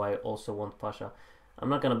 even though I also want Pasha. I'm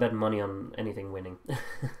not gonna bet money on anything winning.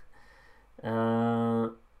 I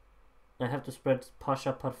have to spread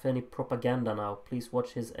Pasha Parfeni propaganda now. Please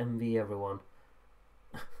watch his MV, everyone.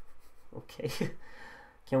 Okay.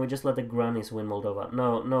 Can we just let the grannies win Moldova?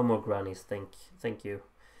 No more grannies. Thank you.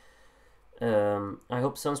 I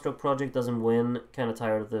hope Sunstroke Project doesn't win. Kind of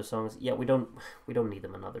tired of their songs. Yeah, we don't need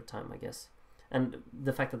them another time, I guess. And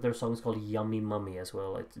the fact that their song is called Yummy Mummy as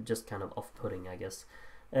well, it's just kind of off-putting, I guess.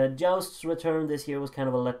 Joust's return this year was kind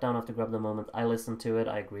of a letdown after Grab the Moment. I listened to it,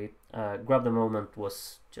 I agree. Grab the Moment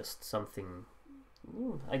was just something...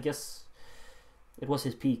 I guess it was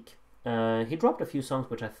his peak. He dropped a few songs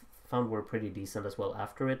which I found were pretty decent as well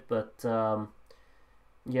after it, but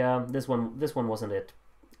yeah, this one wasn't it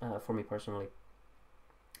for me personally.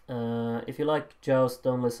 If you like Joust,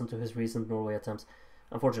 don't listen to his recent Norway attempts.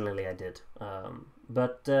 Unfortunately, I did.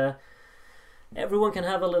 But everyone can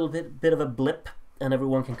have a little bit of a blip, and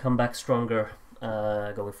everyone can come back stronger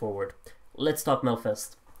going forward. Let's talk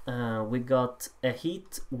Melfest. We got a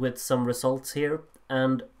heat with some results here,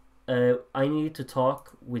 and I need to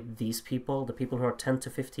talk with these people, the people who are 10 to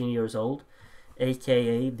 15 years old,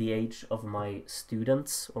 aka the age of my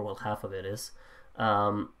students, or well, half of it is.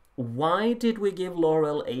 Why did we give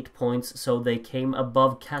Laurel 8 points so they came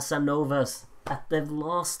above Casanovas at the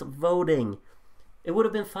last voting? It would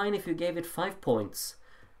have been fine if you gave it 5 points,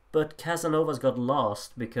 but Casanovas got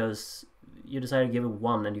lost because you decided to give it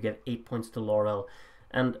 1 and you gave 8 points to Laurel.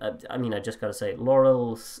 And I mean, I just gotta say,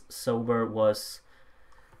 Laurel's Sober was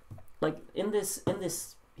like in this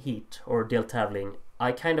heat or deltävling.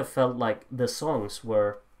 I kind of felt like the songs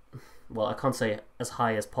were, well, I can't say as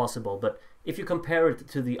high as possible, but if you compare it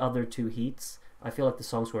to the other 2 heats, I feel like the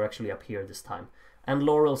songs were actually up here this time. And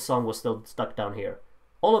Laurel's song was still stuck down here.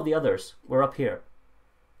 All of the others were up here,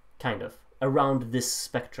 kind of, around this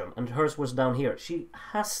spectrum, and hers was down here. She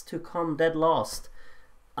has to come dead last.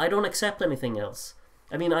 I don't accept anything else.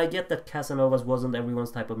 I mean, I get that Casanovas wasn't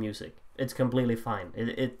everyone's type of music. It's completely fine.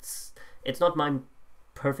 It's not my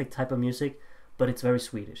perfect type of music, but it's very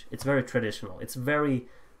Swedish. It's very traditional. It's very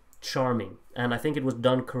charming, and I think it was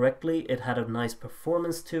done correctly. It had a nice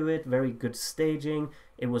performance to it, very good staging.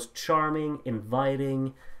 It was charming,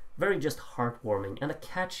 inviting, very just heartwarming, and a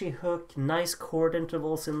catchy hook, nice chord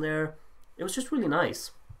intervals in there. It was just really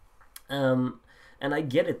nice. And I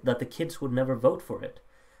get it that the kids would never vote for it,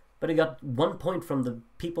 but it got 1 point from the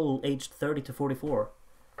people aged 30 to 44.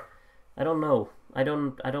 I don't know. I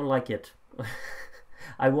don't like it.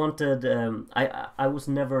 I wanted, I was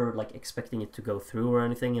never like expecting it to go through or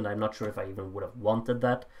anything, and I'm not sure if I even would have wanted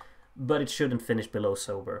that, but it shouldn't finish below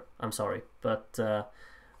Sober. I'm sorry, but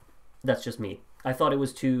that's just me. I thought it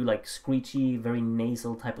was too like screechy, very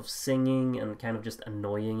nasal type of singing, and kind of just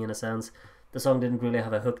annoying in a sense. The song didn't really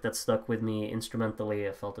have a hook that stuck with me instrumentally.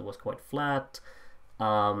 I felt it was quite flat,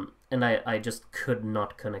 and I just could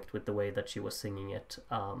not connect with the way that she was singing it.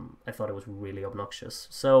 I thought it was really obnoxious.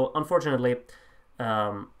 So unfortunately,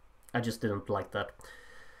 I just didn't like that.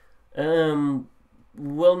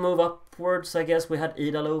 We'll move upwards, I guess. We had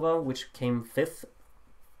Idalova, which came 5th.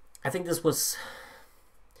 I think this was...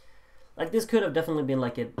 like, this could have definitely been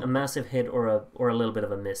like a massive hit or a little bit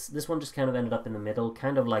of a miss. This one just kind of ended up in the middle,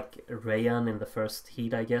 kind of like Rayan in the first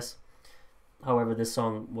heat, I guess. However, this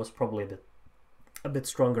song was probably a bit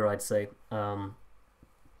stronger, I'd say.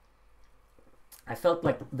 I felt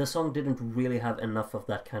like the song didn't really have enough of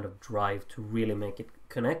that kind of drive to really make it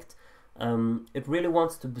connect. It really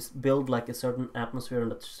wants to build like a certain atmosphere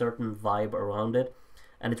and a certain vibe around it,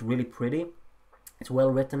 and it's really pretty. It's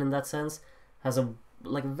well written in that sense. Has a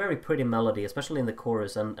like a very pretty melody, especially in the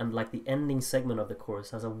chorus, and like the ending segment of the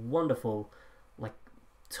chorus has a wonderful like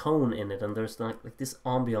tone in it, and there's like this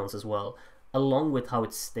ambiance as well, along with how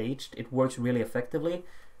it's staged. It works really effectively.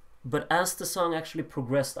 But as the song actually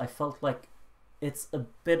progressed, I felt like it's a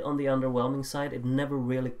bit on the underwhelming side. It never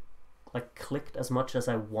really like clicked as much as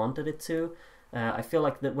I wanted it to. I feel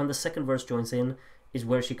like that when the second verse joins in is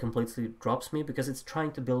where she completely drops me, because it's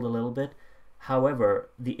trying to build a little bit. However,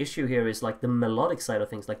 the issue here is like the melodic side of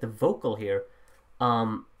things, like the vocal here,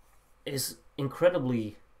 is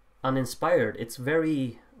incredibly uninspired. It's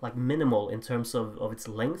very like minimal in terms of its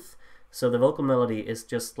length. So the vocal melody is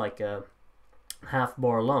just like a half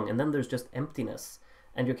bar long, and then there's just emptiness,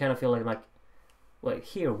 and you kind of feel like well,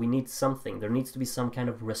 here we need something. There needs to be some kind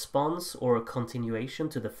of response or a continuation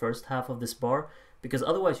to the first half of this bar, because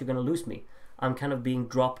otherwise you're going to lose me. I'm kind of being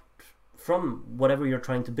dropped from whatever you're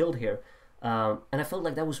trying to build here. And I felt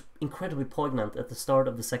like that was incredibly poignant at the start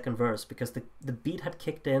of the second verse, because the beat had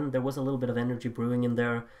kicked in, there was a little bit of energy brewing in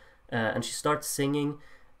there, and she starts singing,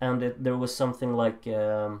 and there was something like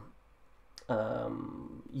Djungel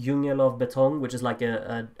of Beton, which is like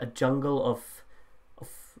a jungle of do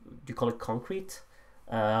you call it concrete?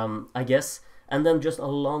 I guess. And then just a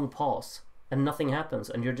long pause, and nothing happens,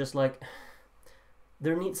 and you're just like,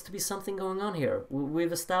 there needs to be something going on here.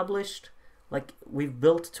 We've established, like, we've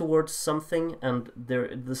built towards something, and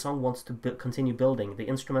the song wants to continue building. The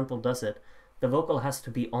instrumental does it. The vocal has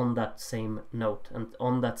to be on that same note and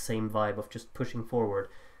on that same vibe of just pushing forward.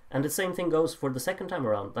 And the same thing goes for the second time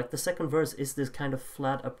around. Like, the second verse is this kind of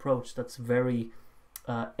flat approach that's very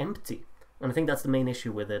empty. And I think that's the main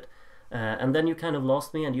issue with it. And then you kind of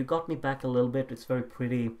lost me, and you got me back a little bit. It's very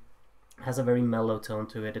pretty, has a very mellow tone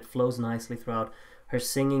to it. It flows nicely throughout. Her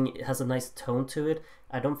singing has a nice tone to it.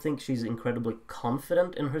 I don't think she's incredibly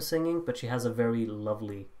confident in her singing, but she has a very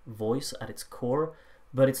lovely voice at its core.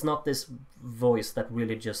 But it's not this voice that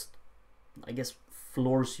really just, I guess,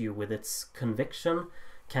 floors you with its conviction,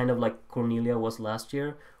 kind of like Cornelia was last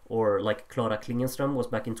year, or like Clara Klingenström was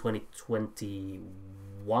back in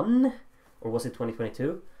 2021, or was it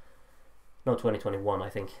 2022? No, 2021, I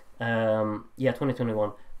think. Yeah,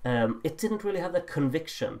 2021. It didn't really have that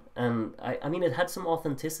conviction, and I mean, it had some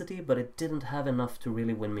authenticity, but it didn't have enough to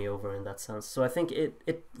really win me over in that sense. So I think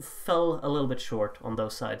it fell a little bit short on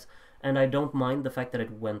those sides, and I don't mind the fact that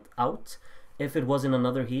it went out. If it was in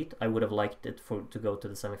another heat, I would have liked it to go to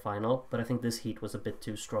the semi-final, but I think this heat was a bit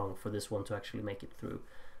too strong for this one to actually make it through.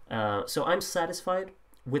 So I'm satisfied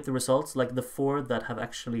with the results, like the 4 that have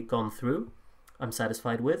actually gone through, I'm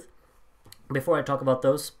satisfied with. Before I talk about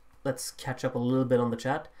those, let's catch up a little bit on the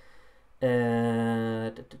chat. We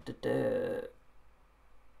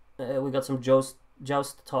got some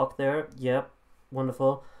Joust talk there. Yep,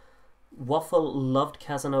 wonderful. Waffle loved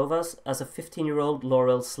Casanovas as a 15-year-old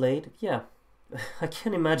Laurel Slade. Yeah, I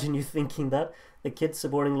can imagine you thinking that. The kids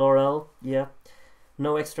supporting Laurel. Yeah.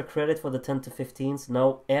 No extra credit for the 10 to 15s.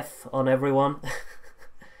 No F on everyone.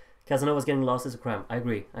 Casanova's getting lost is a crime. I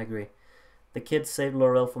agree. The kids saved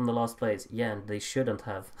Laurel from the last place. Yeah, and they shouldn't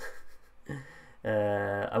have.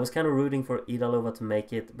 I was kind of rooting for Idalova to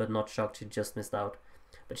make it, but not shocked she just missed out.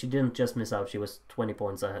 But she didn't just miss out. She was 20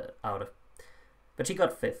 points out of. But she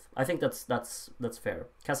got 5th. I think that's fair.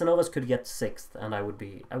 Casanovas could get 6th, and I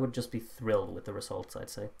would just be thrilled with the results, I'd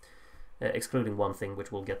say, excluding one thing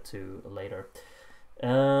which we'll get to later.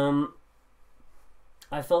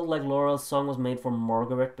 I felt like Laurel's song was made for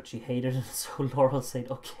Margaret, but she hated it, so Laurel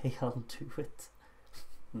said, "Okay, I'll do it."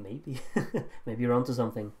 Maybe, maybe you're onto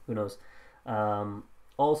something. Who knows?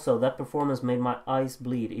 Also, that performance made my eyes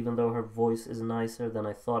bleed, even though her voice is nicer than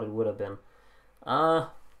I thought it would have been.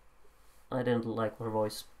 I didn't like her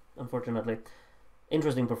voice, unfortunately.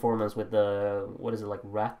 Interesting performance with the, what is it, like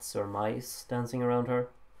rats or mice dancing around her.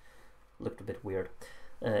 Looked a bit weird.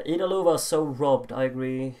 Idalova so robbed, I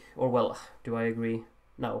agree. Or well, do I agree?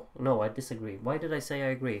 No, I disagree. Why did I say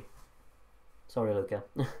I agree? Sorry, Luca.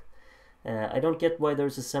 I don't get why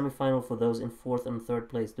there's a semi-final for those in 4th and 3rd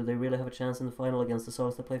place. Do they really have a chance in the final against the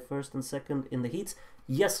songs that play 1st and 2nd in the heats?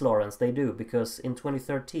 Yes, Lawrence, they do, because in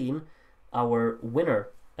 2013, our winner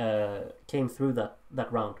came through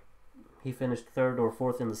that round. He finished 3rd or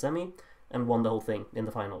 4th in the semi and won the whole thing in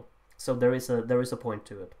the final. So there is a point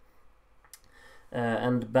to it.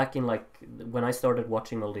 And back in like when I started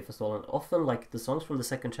watching Melodifestivalen, often like the songs from the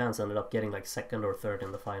second chance ended up getting like 2nd or 3rd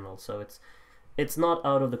in the final. So it's not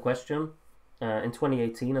out of the question. In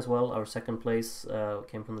 2018 as well, our 2nd place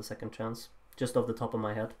came from the second chance, just off the top of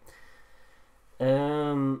my head.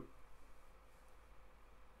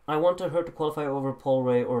 I wanted her to qualify over Paul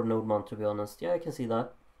Ray or Nodman, to be honest. Yeah, I can see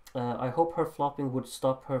that. I hope her flopping would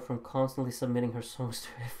stop her from constantly submitting her songs to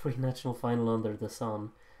every national final under the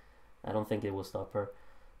sun. I don't think it will stop her.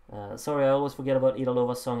 Sorry, I always forget about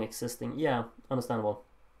Idalova's song existing. Yeah, understandable.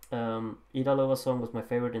 Idalova's song was my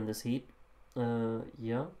favorite in this heat.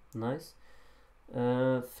 Yeah, nice.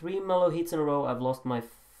 3 mellow heats in a row, I've lost my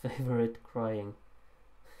favorite crying.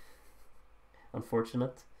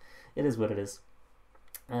 Unfortunate. It is what it is.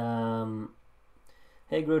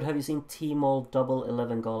 Hey Groot, have you seen T-Mall Double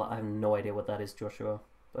 11 Gala? I have no idea what that is, Joshua,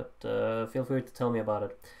 but feel free to tell me about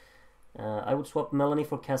it. I would swap Melanie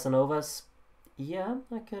for Casanovas. Yeah,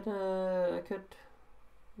 I could.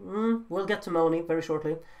 We'll get to Melanie very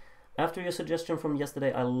shortly. After your suggestion from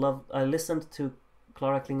yesterday, I listened to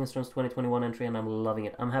Clara Klingenström's 2021 entry and I'm loving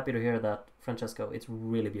it. I'm happy to hear that, Francesco. It's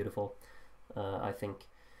really beautiful, I think.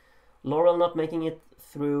 Laurel not making it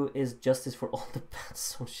through is justice for all the bad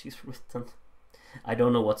songs she's written. I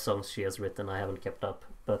don't know what songs she has written, I haven't kept up,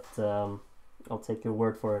 but I'll take your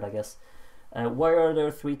word for it, I guess. Why are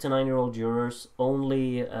there 3 to 9-year-old jurors?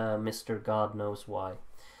 Only Mr. God knows why.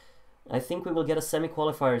 I think we will get a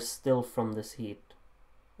semi-qualifier still from this heat.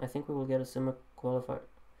 I think we will get a semi-qualifier.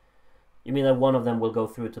 You mean that one of them will go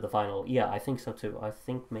through to the final? Yeah, I think so too. I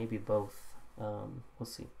think maybe both. We'll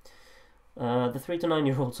see. The 3 to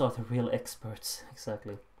 9-year-olds are the real experts.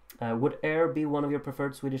 Exactly. Would Air be one of your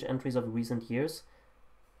preferred Swedish entries of recent years?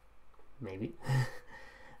 Maybe.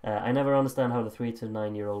 I never understand how the 3 to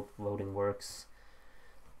 9-year-old voting works.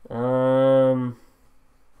 No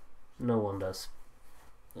one does.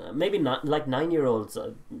 Maybe not like 9-year-olds,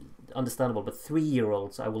 understandable, but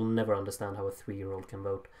 3-year-olds, I will never understand how a 3-year-old can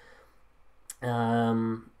vote.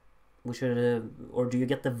 We should, or do you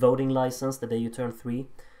get the voting license the day you turn 3?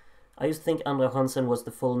 I used to think Anna Hansen was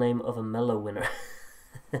the full name of a Mello winner.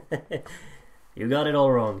 You got it all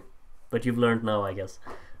wrong, but you've learned now, I guess.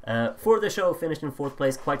 For the show, finished in 4th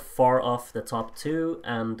place, quite far off the top 2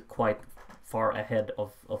 and quite far ahead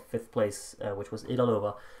of 5th place, which was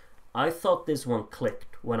Idalova. I thought this one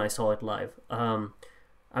clicked when I saw it live.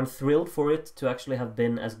 I'm thrilled for it to actually have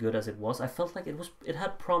been as good as it was. I felt like it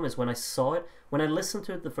had promise when I saw it. When I listened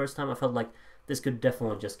to it the first time, I felt like this could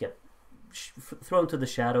definitely just get thrown to the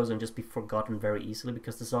shadows and just be forgotten very easily,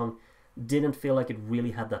 because the song didn't feel like it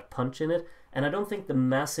really had that punch in it, and I don't think the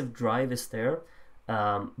massive drive is there,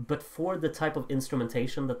 but for the type of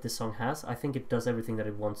instrumentation that this song has, I think it does everything that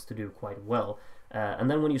it wants to do quite well. And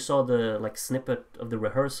then when you saw the snippet of the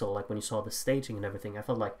rehearsal, like when you saw the staging and everything, I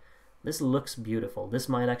felt like this looks beautiful. This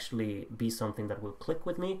might actually be something that will click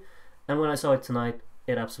with me. And when I saw it tonight,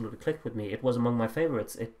 it absolutely clicked with me. It was among my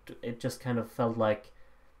favorites. It just kind of felt like,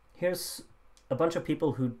 here's a bunch of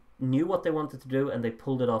people who knew what they wanted to do and they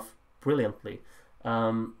pulled it off brilliantly.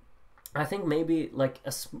 I think maybe like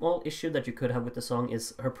a small issue that you could have with the song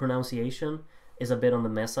is her pronunciation is a bit on the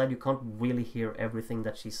mess side. You can't really hear everything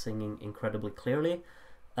that she's singing incredibly clearly,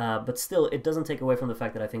 but still it doesn't take away from the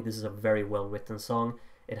fact that I think this is a very well written song.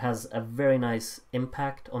 It has a very nice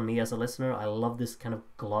impact on me as a listener. I love this kind of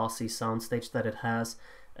glossy soundstage that it has.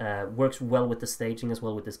 Works well with the staging as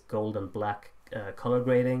well, with this gold and black color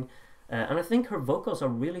grading. And I think her vocals are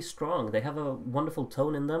really strong. They have a wonderful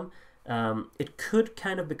tone in them. It could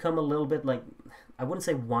kind of become a little bit like, I wouldn't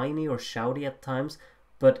say whiny or shouty at times,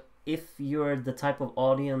 but if you're the type of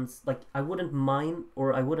audience, like I wouldn't mind,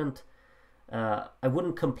 or I wouldn't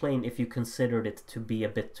complain if you considered it to be a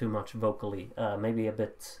bit too much vocally, maybe a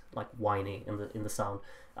bit like whiny in the sound.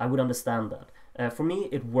 I would understand that. For me,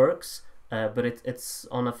 it works, but it's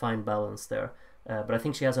on a fine balance there. But I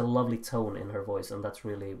think she has a lovely tone in her voice, and that's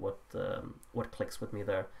really what clicks with me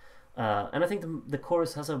there. And I think the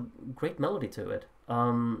chorus has a great melody to it.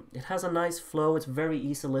 It has a nice flow. It's very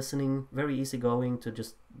easy listening, very easy going to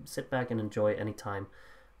just sit back and enjoy any time.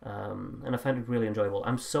 And I find it really enjoyable.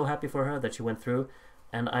 I'm so happy for her that she went through,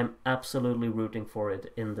 and I'm absolutely rooting for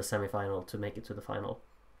it in the semi-final to make it to the final.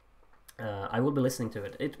 I will be listening to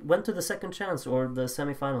it. It went to the second chance or the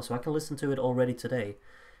semi-final, so I can listen to it already today.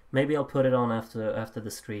 Maybe I'll put it on after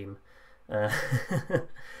the stream. That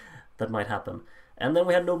might happen. And then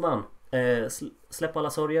we had Nordman, Släpp alla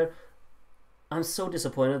sorger. I'm so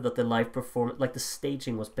disappointed that the live performance, like the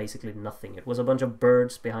staging, was basically nothing. It was a bunch of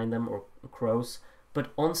birds behind them, or crows,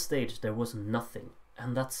 but on stage there was nothing.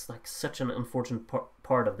 And that's like such an unfortunate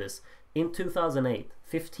part of this. In 2008,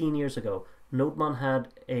 15 years ago, Nordman had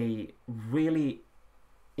a really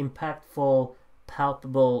impactful,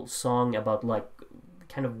 palpable song about like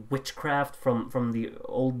kind of witchcraft from the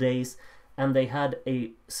old days, and they had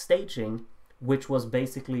a staging which was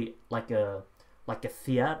basically like a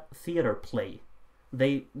theater play.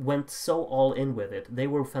 They went so all in with it. They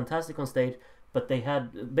were fantastic on stage, but they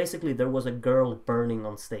had basically there was a girl burning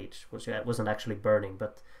on stage, which wasn't actually burning,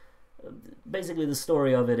 but basically the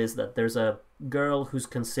story of it is that there's a girl who's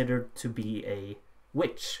considered to be a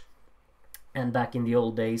witch, and back in the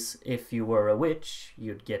old days, if you were a witch,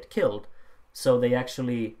 you'd get killed. So they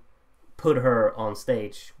actually put her on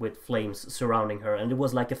stage with flames surrounding her, and it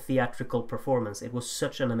was like a theatrical performance. It was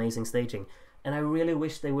such an amazing staging, and I really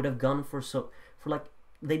wish they would have gone for like,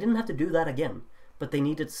 they didn't have to do that again, but they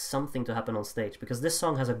needed something to happen on stage, because this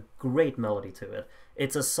song has a great melody to it.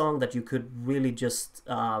 It's a song that you could really just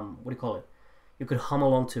what do you call it, you could hum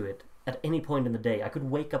along to it at any point in the day. I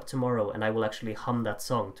could wake up tomorrow and I will actually hum that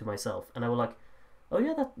song to myself, and I will like, oh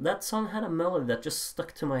yeah, that song had a melody that just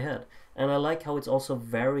stuck to my head. And I like how it's also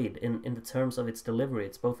varied in the terms of its delivery.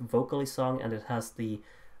 It's both vocally sung, and it has the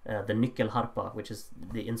nyckelharpa, which is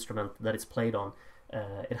the instrument that it's played on.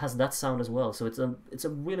 It has that sound as well, so it's a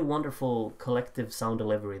really wonderful collective sound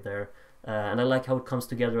delivery there. And I like how it comes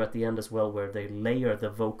together at the end as well, where they layer the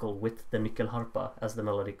vocal with the nyckelharpa as the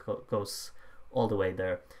melody goes all the way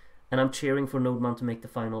there. And I'm cheering for Nordman to make the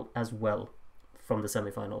final as well from the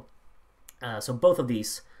semi-final. So both of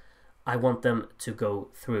these, I want them to go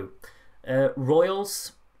through.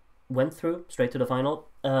 Royals went through straight to the final.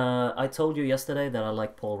 I told you yesterday that I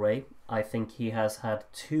like Paul Ray. I think he has had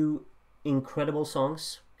 2 incredible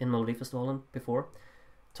songs in Melodifestivalen before.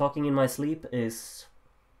 Talking in My Sleep is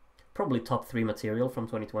probably top 3 material from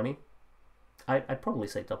 2020. I'd probably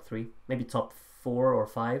say top 3, maybe top 4 or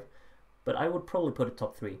 5, but I would probably put it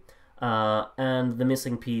top 3. And The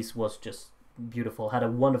Missing Piece was just beautiful. Had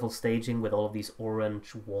a wonderful staging with all of these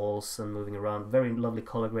orange walls and moving around. Very lovely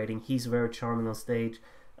color grading. He's very charming on stage.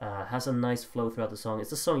 Has a nice flow throughout the song.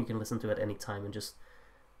 It's a song you can listen to at any time and just,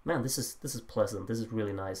 man, this is pleasant. This is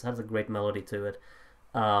really nice. It has a great melody to it.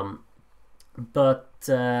 But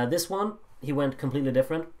this one, he went completely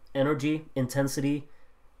different. Energy, intensity,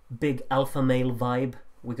 big alpha male vibe.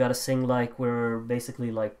 We gotta sing like we're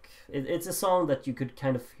basically like, it's a song that you could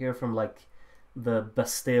kind of hear from like the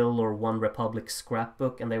Bastille or One Republic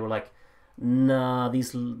scrapbook, and they were like, nah,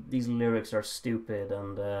 these lyrics are stupid,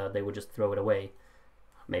 and they would just throw it away.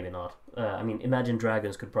 Maybe not. I mean, Imagine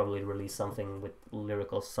Dragons could probably release something with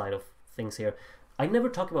lyrical side of things here. I never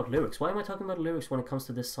talk about lyrics. Why am I talking about lyrics when it comes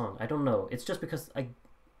to this song? I don't know. It's just because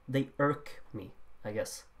they irk me, I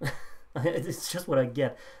guess. It's just what I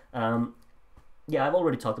get. Yeah, I've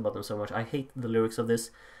already talked about them so much. I hate the lyrics of this,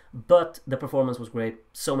 but the performance was great.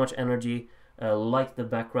 So much energy. Liked the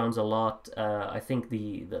backgrounds a lot. I think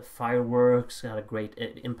the fireworks had a great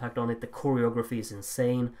impact on it. The choreography is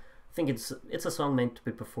insane. I think it's a song meant to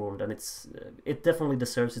be performed, and it definitely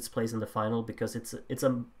deserves its place in the final, because it's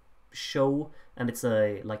a show, and it's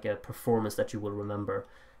like a performance that you will remember.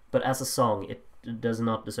 But as a song, it does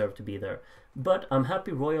not deserve to be there. But I'm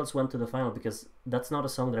happy Royals went to the final, because that's not a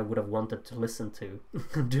song that I would have wanted to listen to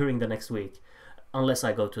during the next week, unless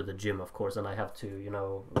I go to the gym, of course, and I have to, you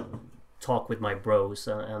know, talk with my bros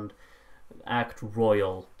and act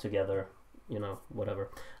royal together, you know, whatever.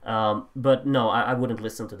 But no, I wouldn't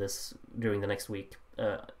listen to this during the next week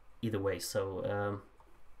either way. So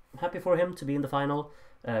happy for him to be in the final.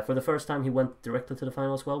 For the first time, he went directly to the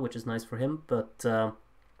final as well, which is nice for him. But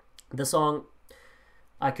the song,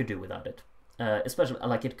 I could do without it. Especially,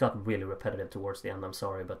 like, it got really repetitive towards the end. I'm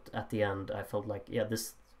sorry, but at the end, I felt like, yeah,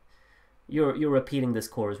 this, you're repeating this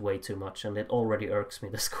chorus way too much, and it already irks me,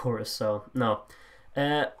 this chorus. So no.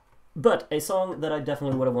 But a song that I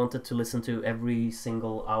definitely would have wanted to listen to every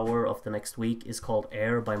single hour of the next week is called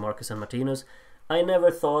Air by Marcus and Martinus. I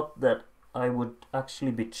never thought that I would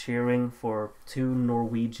actually be cheering for 2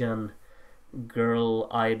 Norwegian girl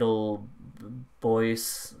idol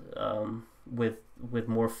boys with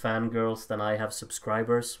more fangirls than I have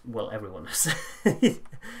subscribers. Well, everyone has.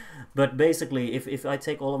 But basically, if I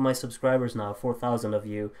take all of my subscribers now, 4,000 of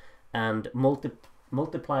you, and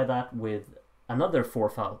multiply that with another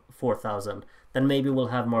 4,000, then maybe we'll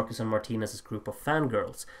have Marcus and Martinez's group of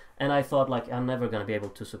fangirls. And I thought, like, I'm never going to be able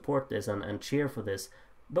to support this and cheer for this.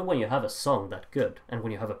 But when you have a song that good, and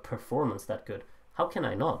when you have a performance that good, how can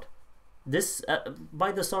I not? This,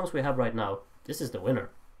 by the songs we have right now, this is the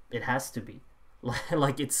winner. It has to be.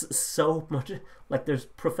 Like, it's so much, like, there's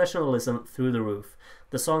professionalism through the roof.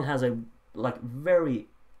 The song has a, like, very,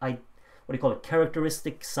 what do you call it,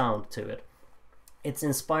 characteristic sound to it. It's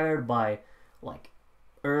inspired by, like,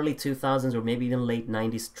 early 2000s or maybe even late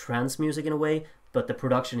 90s trance music in a way, but the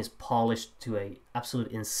production is polished to a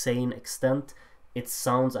absolute insane extent. It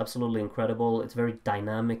sounds absolutely incredible. It's very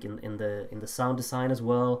dynamic in the sound design as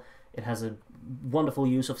well. It has a wonderful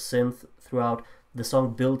use of synth throughout. The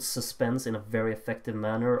song builds suspense in a very effective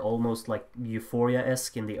manner, almost like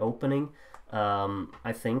Euphoria-esque in the opening.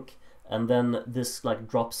 I think. And then this like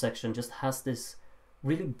drop section just has this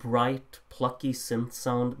really bright, plucky synth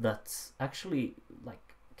sound that's actually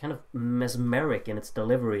like kind of mesmeric in its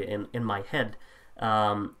delivery in my head.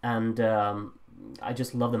 I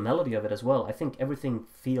just love the melody of it as well. I think everything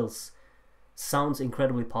sounds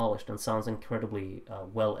incredibly polished and sounds incredibly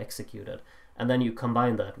well executed. And then you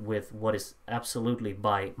combine that with what is absolutely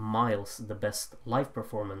by miles the best live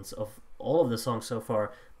performance of all of the songs so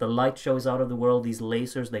far. The light show is out of the world. These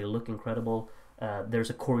lasers, they look incredible. There's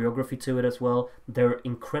a choreography to it as well. They're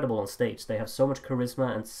incredible on stage. They have so much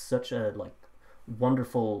charisma and such a like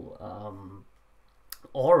wonderful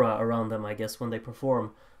aura around them, I guess, when they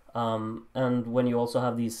perform. And when you also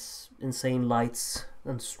have these insane lights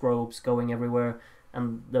and strobes going everywhere,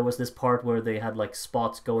 and there was this part where they had like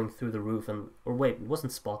spots going through the roof, or wait, it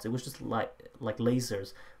wasn't spots, it was just like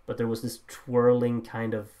lasers, but there was this twirling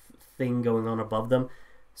kind of thing going on above them.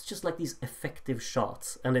 It's just like these effective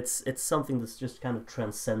shots, and it's something that's just kind of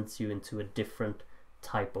transcends you into a different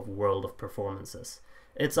type of world of performances.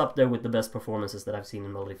 It's up there with the best performances that I've seen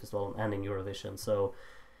in Melody Festival and in Eurovision. So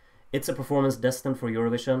it's a performance destined for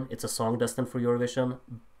Eurovision. It's a song destined for Eurovision.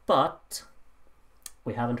 But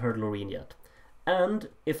we haven't heard Loreen yet. And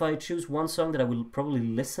if I choose one song that I will probably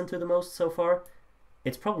listen to the most so far,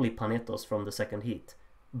 it's probably Panetos from the second heat.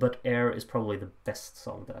 But Air is probably the best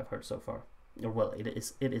song that I've heard so far. Or well, it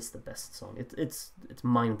is the best song. It's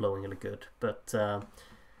mind-blowingly good. But and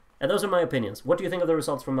those are my opinions. What do you think of the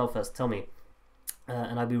results from Melfest? Tell me.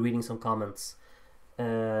 And I'll be reading some comments.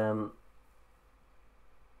 You've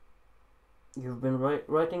been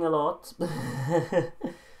writing a lot.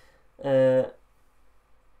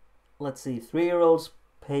 Let's see. 3-year-olds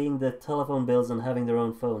paying the telephone bills and having their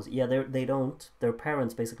own phones. Yeah, they don't. Their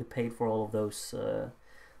parents basically paid for all of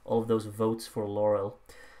those votes for Laurel.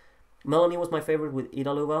 Melanie was my favorite with Ida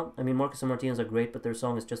Luva. I mean, Marcus and Martinez are great, but their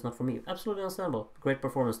song is just not for me. Absolutely understandable. Great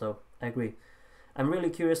performance, though. I agree. I'm really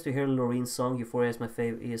curious to hear Loreen's song. Euphoria is my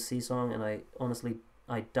favorite ESC song, and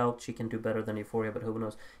I doubt she can do better than Euphoria, but who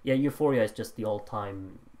knows? Yeah, Euphoria is just the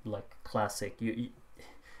all-time like classic.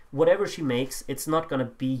 Whatever she makes, it's not gonna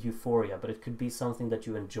be Euphoria, but it could be something that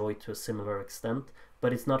you enjoy to a similar extent.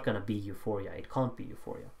 But it's not gonna be Euphoria. It can't be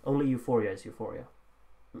Euphoria. Only Euphoria is Euphoria.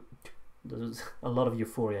 There's a lot of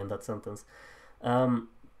euphoria in that sentence.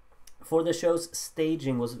 For the show's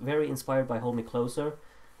staging was very inspired by Hold Me Closer.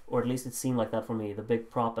 Or at least it seemed like that for me. The big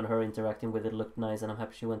prop and her interacting with it looked nice, and I'm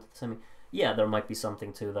happy she went to the semi. Yeah, there might be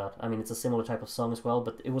something to that. I mean, it's a similar type of song as well,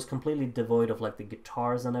 but it was completely devoid of like the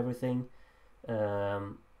guitars and everything.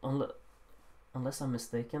 Unless I'm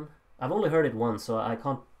mistaken. I've only heard it once, so I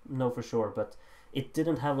can't know for sure, but it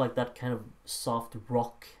didn't have like that kind of soft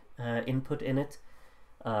rock input in it.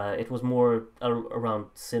 It was more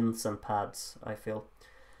around synths and pads, I feel.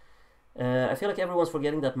 I feel like everyone's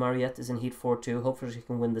forgetting that Mariette is in Heat 4 too. Hopefully she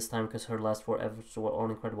can win this time because her last 4 efforts were all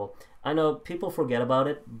incredible. I know people forget about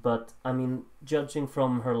it, but I mean, judging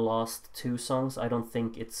from her last 2 songs, I don't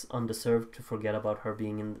think it's undeserved to forget about her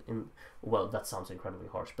being in well, that sounds incredibly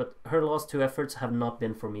harsh, but her last 2 efforts have not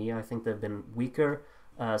been for me. I think they've been weaker,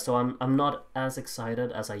 so I'm not as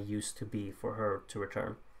excited as I used to be for her to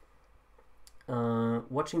return.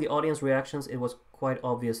 Watching the audience reactions, it was quite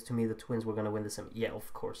obvious to me the twins were going to win this. Yeah,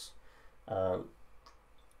 of course.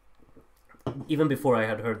 Even before I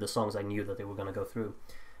had heard the songs, I knew that they were going to go through.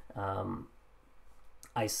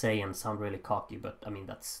 I say and sound really cocky, but I mean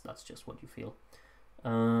that's just what you feel.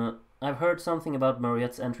 I've heard something about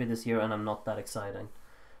Mariette's entry this year, and I'm not that exciting.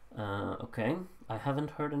 Okay, I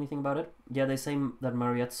haven't heard anything about it. Yeah, they say that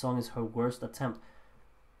Mariette's song is her worst attempt.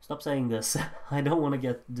 Stop saying this. I don't want to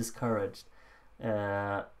get discouraged.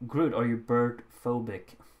 Groot, are you bird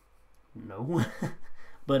phobic? No.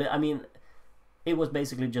 But I mean, it was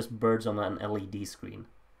basically just birds on an LED screen.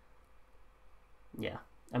 Yeah,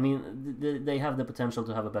 I mean, they have the potential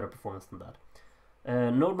to have a better performance than that.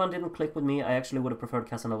 Nordman didn't click with me. I actually would have preferred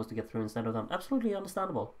Casanovas to get through instead of them. Absolutely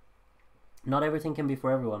understandable. Not everything can be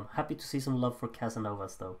for everyone. Happy to see some love for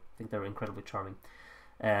Casanovas, though. I think they're incredibly charming.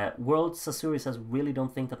 World Sasuri says, really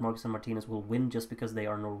don't think that Marcus and Martinez will win just because they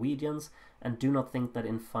are Norwegians, and do not think that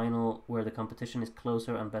in final, where the competition is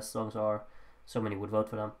closer and best songs are, so many would vote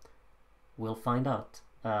for them. We'll find out.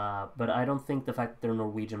 But I don't think the fact that they're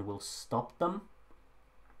Norwegian will stop them.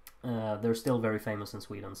 They're still very famous in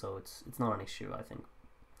Sweden, so it's not an issue, I think.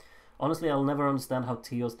 Honestly, I'll never understand how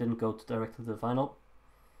Tios didn't go directly to the final.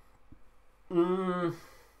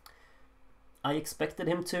 I expected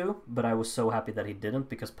him to, but I was so happy that he didn't,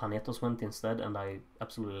 because Panetos went instead, and I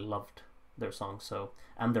absolutely loved their song,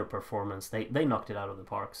 and their performance. They knocked it out of the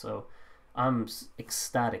park, so I'm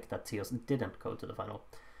ecstatic that Tios didn't go to the final.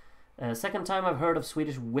 Second time I've heard of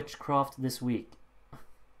Swedish witchcraft this week.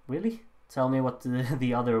 Really? Tell me what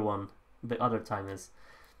the other time is.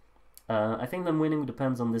 I think them winning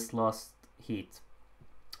depends on this last heat.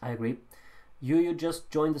 I agree. You just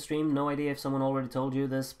joined the stream. No idea if someone already told you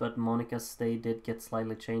this, but Monica's stay did get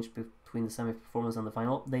slightly changed between the semi-performance and the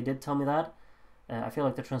final. They did tell me that. I feel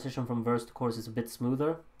like the transition from verse to chorus is a bit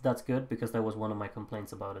smoother. That's good, because that was one of my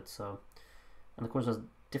complaints about it. So, and the chorus has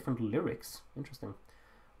different lyrics. Interesting.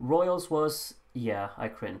 Royals was... yeah, I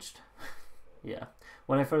cringed. Yeah.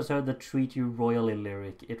 When I first heard the treat you royally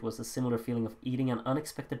lyric, it was a similar feeling of eating an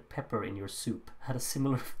unexpected pepper in your soup. Had a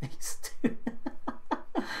similar face too.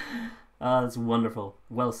 That's wonderful.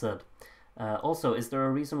 Well said. Also, is there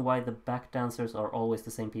a reason why the back dancers are always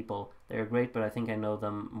the same people? They're great, but I think I know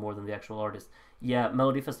them more than the actual artist. Yeah,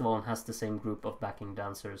 Melody Festival has the same group of backing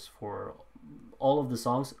dancers for all of the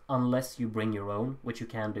songs, unless you bring your own, which you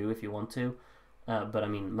can do if you want to. But I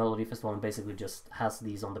mean, Melody Festival basically just has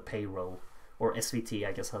these on the payroll. Or SVT,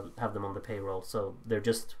 I guess, have them on the payroll. So they're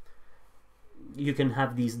just... you can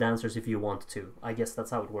have these dancers if you want to. I guess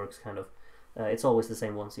that's how it works, kind of. It's always the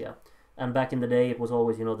same ones, yeah. And back in the day, it was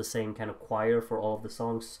always, you know, the same kind of choir for all of the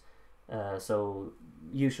songs. So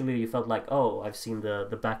usually you felt like, oh, I've seen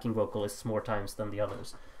the backing vocalists more times than the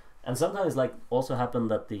others. And sometimes, like, also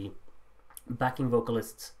happened that the backing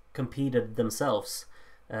vocalists competed themselves.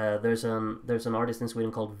 There's an artist in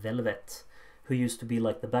Sweden called Velvet, who used to be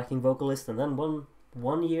like the backing vocalist, and then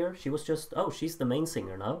one year she was just, oh, she's the main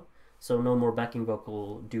singer now, so no more backing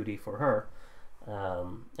vocal duty for her.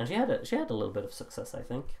 And she had a little bit of success, I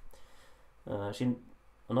think. I'm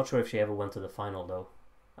not sure if she ever went to the final though.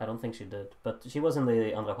 I don't think she did, but she was in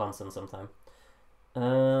the Andra chansen sometime.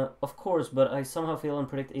 Of course, but I somehow feel and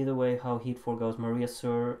predict either way how Heat 4 goes. Maria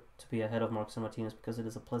Sur to be ahead of Marcus and Martinez because it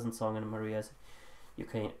is a pleasant song and Maria is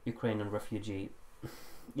Ukrainian refugee.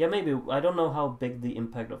 Yeah, maybe. I don't know how big the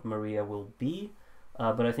impact of Maria will be,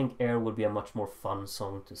 but I think Air would be a much more fun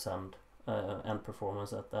song to send and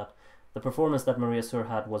performance at that. The performance that Maria Sur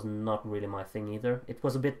had was not really my thing either. It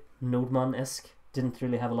was a bit Nordman-esque. Didn't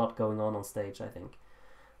really have a lot going on stage, I think.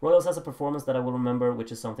 Royals has a performance that I will remember,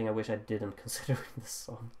 which is something I wish I didn't consider in this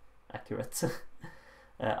song. Accurate.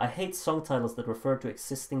 I hate song titles that refer to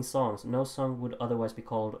existing songs. No song would otherwise be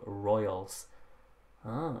called Royals.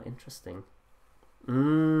 Ah, interesting.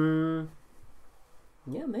 Yeah,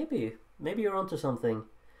 maybe. Maybe you're onto something.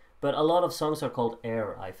 But a lot of songs are called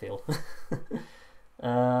Air, I feel.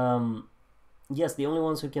 Yes, the only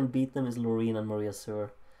ones who can beat them is Loreen and Maria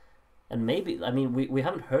Sur. And maybe, I mean, we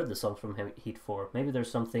haven't heard the songs from Heat 4. Maybe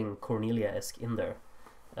there's something Cornelia-esque in there.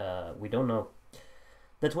 We don't know.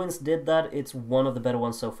 The Twins did that. It's one of the better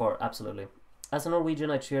ones so far, absolutely. As a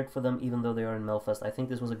Norwegian, I cheered for them even though they are in Melfest. I think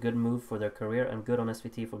this was a good move for their career and good on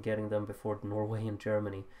SVT for getting them before Norway and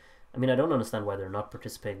Germany. I mean, I don't understand why they're not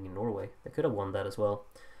participating in Norway. They could have won that as well,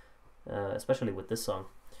 especially with this song.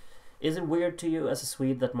 Is it weird to you as a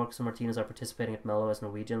Swede that Marcus and Martinez are participating at Mello as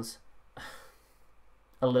Norwegians?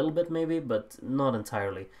 A little bit maybe, but not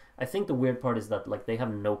entirely. I think the weird part is that like they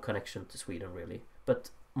have no connection to Sweden really.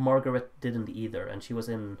 But Margaret didn't either, and she was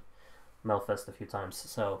in Melfest a few times,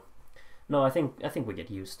 so no, I think we get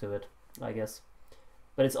used to it, I guess.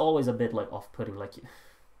 But it's always a bit like off-putting, like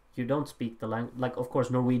you don't speak the language. Like, of course,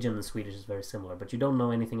 Norwegian and Swedish is very similar, but you don't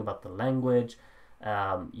know anything about the language.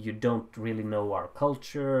 You don't really know our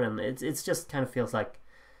culture, and it's just kind of feels like,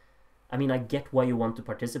 I mean, I get why you want to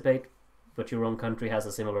participate, but your own country has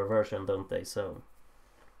a similar version, don't they? So,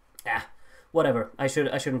 whatever. I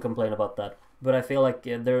shouldn't complain about that. But I feel like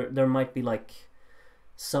there might be like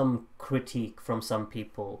some critique from some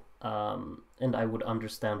people, and I would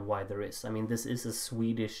understand why there is. I mean, this is a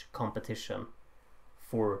Swedish competition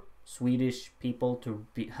for Swedish people to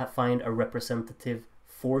find a representative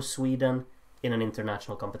for Sweden in an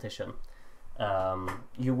international competition.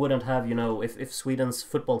 You wouldn't have, you know, if Sweden's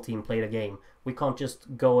football team played a game, we can't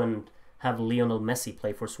just go and have Lionel Messi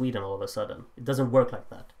play for Sweden all of a sudden. It doesn't work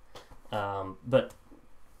like that. But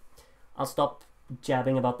I'll stop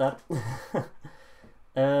jabbing about that.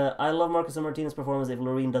 I love Marcus and Martinez's performance. If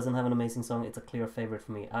Loreen doesn't have an amazing song, it's a clear favorite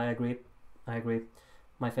for me. I agree.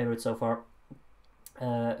 My favorite so far.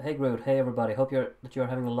 Hey Groot, hey everybody. Hope that you're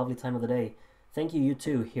having a lovely time of the day. Thank you, you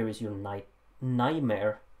too. Here is your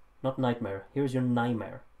nightmare. Not nightmare. Here's your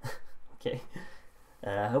nightmare. Okay.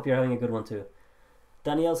 I hope you're having a good one too.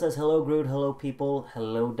 Danielle says, hello Groot, hello people.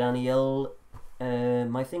 Hello Danielle.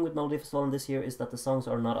 My thing with Melody Festival this year is that the songs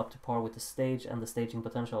are not up to par with the stage and the staging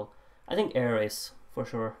potential. I think Air is, for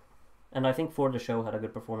sure. And I think For the Show had a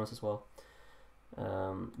good performance as well.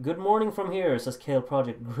 Good morning from here, says Kale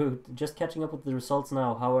Project. Groot, just catching up with the results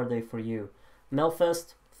now. How are they for you?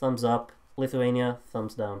 Melfest, thumbs up. Lithuania,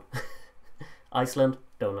 thumbs down. Iceland,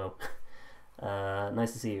 don't know.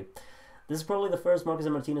 Nice to see you. This is probably the first Marcus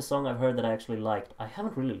and Martinez song I've heard that I actually liked. I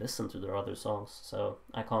haven't really listened to their other songs, so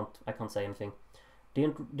I can't say anything.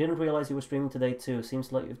 Didn't realize you were streaming today too.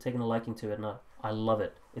 Seems like you've taken a liking to it now. I love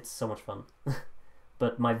it. It's so much fun.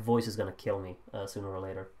 But my voice is gonna kill me sooner or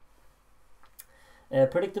later.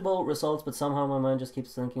 Predictable results, but somehow my mind just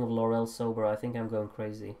keeps thinking of Laurel sober. I think I'm going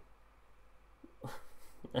crazy.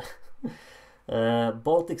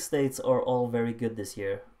 Baltic states are all very good this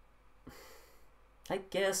year. I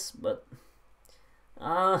guess, but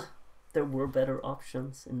there were better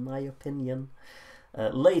options in my opinion.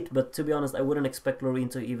 Late, but to be honest, I wouldn't expect Loreen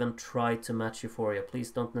to even try to match Euphoria. Please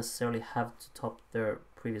don't necessarily have to top their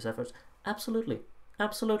previous efforts. Absolutely,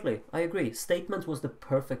 absolutely, I agree. Statement was the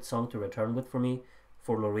perfect song to return with for me,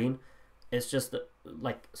 for Loreen. It's just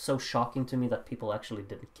like so shocking to me that people actually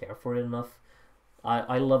didn't care for it enough.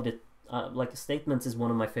 I loved it. Like Statements is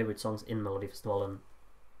one of my favorite songs in Melodifestivalen.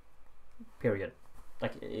 Period.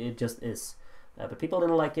 Like it just is. But people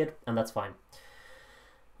didn't like it, and that's fine.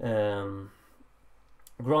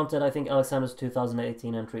 Granted, I think Alexander's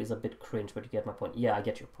 2018 entry is a bit cringe, but you get my point. Yeah, I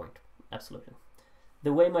get your point. Absolutely.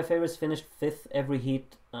 The way my favorites finished 5th every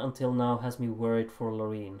heat until now has me worried for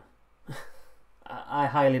Loreen. I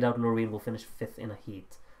highly doubt Loreen will finish 5th in a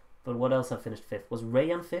heat. But what else have finished 5th? Was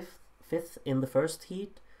Rayan 5th in the first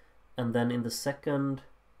heat? And then in the second...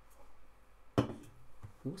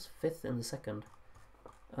 Who was 5th in the second?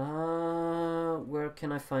 Where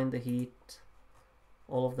can I find the heat?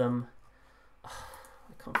 All of them. I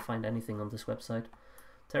can't find anything on this website.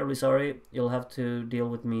 Terribly sorry. You'll have to deal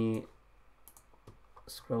with me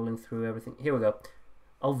scrolling through everything. Here we go.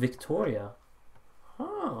 Oh, Victoria.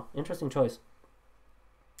 Ah, interesting choice.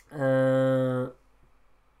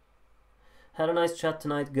 Had a nice chat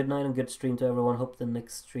tonight. Good night and good stream to everyone. Hope the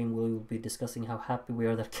next stream we will be discussing how happy we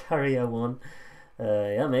are that Karja won.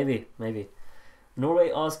 Yeah, maybe.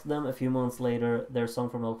 Norway asked them a few months later. Their song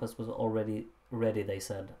from Elfest was already ready, they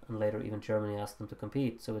said. And later even Germany asked them to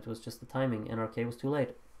compete. So it was just the timing. NRK was too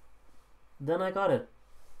late. Then I got it.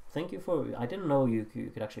 Thank you for... I didn't know you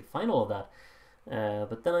could actually find all of that.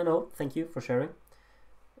 But then I know. Thank you for sharing.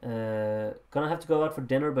 Gonna have to go out for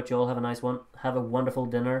dinner, but you all have a nice one. Have a wonderful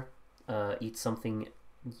dinner. Eat something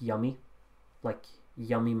yummy. Like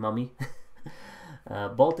yummy mummy.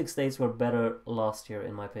 Baltic states were better last year,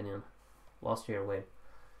 in my opinion. Last year, wait.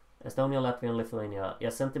 Estonia, Latvia, and Lithuania. Yeah,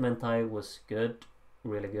 Sentimentai was good.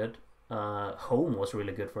 Really good. Home was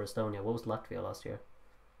really good for Estonia. What was Latvia last year?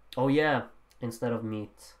 Oh, yeah. Instead of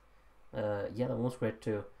meat. Yeah, that one was great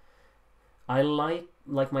too. I like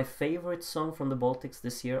my favorite song from the Baltics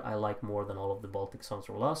this year. I like more than all of the Baltic songs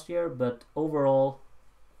from last year. But overall,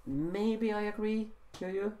 maybe I agree to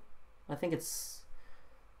you. I think it's...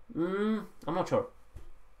 I'm not sure.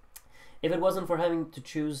 If it wasn't for having to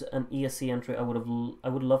choose an ESC entry, I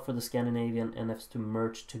would love for the Scandinavian NFs to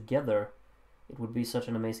merge together. It would be such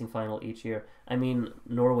an amazing final each year. I mean,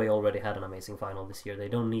 Norway already had an amazing final this year. They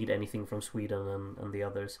don't need anything from Sweden and the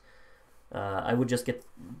others. I would just get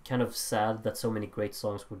kind of sad that so many great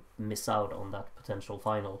songs would miss out on that potential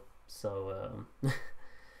final. So,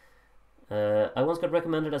 I once got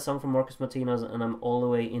recommended a song from Marcus Martinez, and I'm all the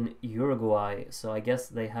way in Uruguay, so I guess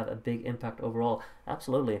they have a big impact overall.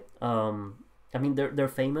 Absolutely. I mean, they're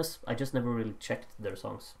famous. I just never really checked their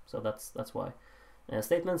songs, so that's why.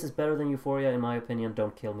 Statements is better than Euphoria, in my opinion.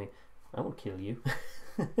 Don't kill me. I won't kill you.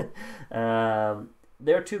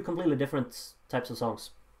 They're two completely different types of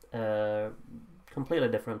songs. Completely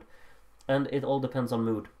different, and it all depends on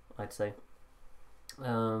mood, I'd say.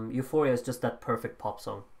 Euphoria is just that perfect pop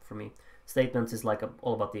song for me. Statements is like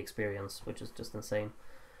all about the experience, which is just insane.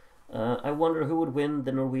 I wonder who would win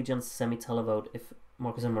the Norwegian semi-televote if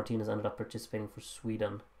Marcus and Martinez ended up participating for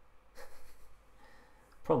Sweden.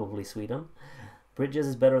 Probably Sweden. Bridges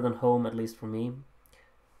is better than Home, at least for me.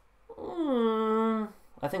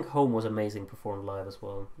 I think Home was amazing performed live as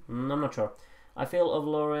well. I'm not sure. I feel of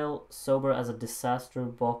L'Oreal Sober as a disaster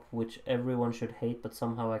bop which everyone should hate, but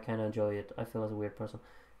somehow I kind of enjoy it. I feel as a weird person.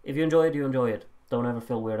 If you enjoy it, you enjoy it. Don't ever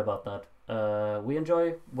feel weird about that. We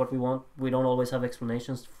enjoy what we want. We don't always have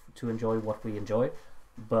explanations to enjoy what we enjoy,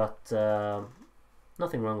 but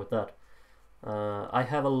nothing wrong with that. I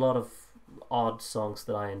have a lot of odd songs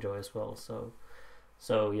that I enjoy as well, so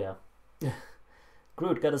yeah.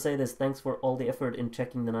 Groot, gotta say this, thanks for all the effort in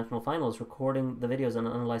checking the national finals, recording the videos and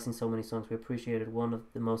analyzing so many songs. We appreciated one of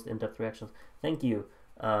the most in-depth reactions. Thank you.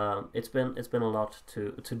 It's been a lot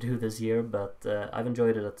to do this year, but I've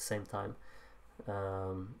enjoyed it at the same time.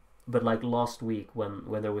 But like last week when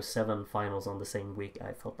there were 7 finals on the same week,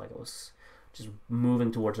 I felt like I was just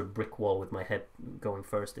moving towards a brick wall with my head going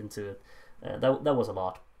first into it. That was a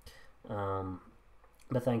lot.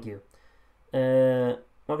 But thank you.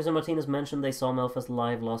 Marcus and Martinez mentioned they saw Melfest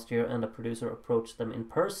live last year and a producer approached them in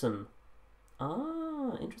person.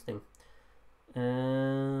 Ah, interesting.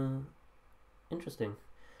 Interesting.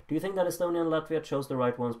 Do you think that Estonia and Latvia chose the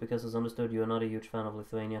right ones? Because as understood, you are not a huge fan of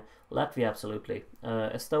Lithuania. Latvia, absolutely.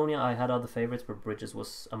 Estonia, I had other favorites, but Bridges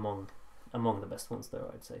was among the best ones there,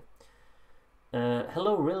 I'd say.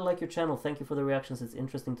 Hello, really like your channel. Thank you for the reactions. It's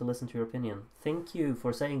interesting to listen to your opinion. Thank you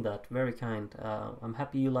for saying that. Very kind. I'm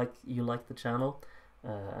happy you like the channel,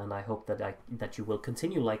 and I hope that you will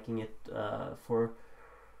continue liking it for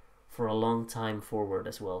a long time forward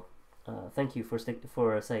as well. Thank you for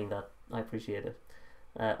saying that. I appreciate it.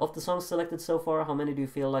 Of the songs selected so far, how many do you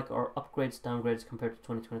feel like are upgrades, downgrades compared to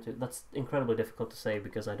 2022? That's incredibly difficult to say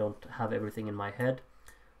because I don't have everything in my head.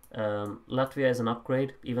 Latvia is an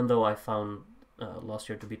upgrade, even though I found last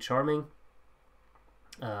year to be charming.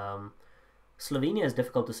 Slovenia is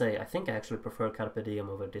difficult to say. I think I actually prefer Carpe Diem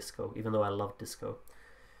over Disco, even though I love Disco.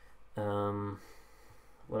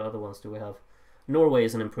 What other ones do we have? Norway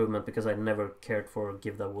is an improvement because I never cared for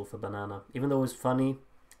Give That Wolf a Banana. Even though it was funny,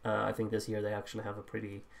 I think this year they actually have a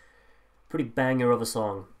pretty banger of a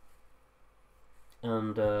song.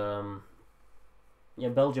 And yeah,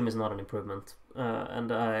 Belgium is not an improvement.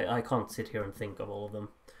 And I can't sit here and think of all of them.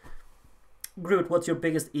 Groot, what's your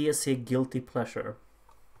biggest ESC guilty pleasure?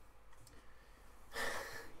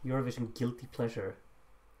 Eurovision guilty pleasure.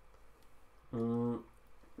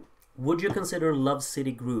 Would you consider Love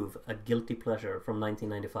City Groove a guilty pleasure from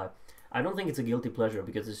 1995? I don't think it's a guilty pleasure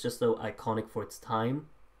because it's just so iconic for its time.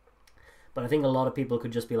 But I think a lot of people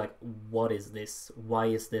could just be like, what is this? Why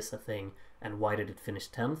is this a thing? And why did it finish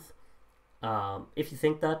 10th? If you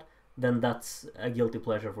think that, then that's a guilty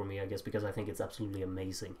pleasure for me, I guess, because I think it's absolutely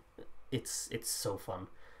amazing. It's so fun.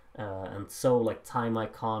 And so like time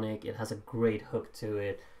iconic. It has a great hook to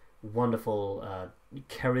it. Wonderful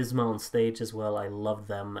charisma on stage as well. I love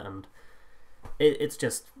them, and it's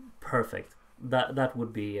just perfect. That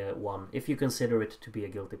would be one, if you consider it to be a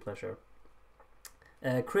guilty pleasure.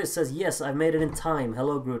 Chris says, yes, I've made it in time.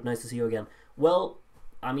 Hello, Groot. Nice to see you again. Well,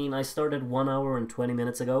 I mean, I started 1 hour and 20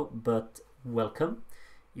 minutes ago, but welcome.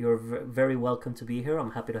 You're very welcome to be here.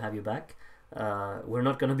 I'm happy to have you back. We're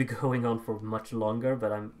not going to be going on for much longer,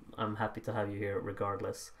 but I'm happy to have you here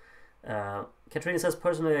regardless. Katrina says,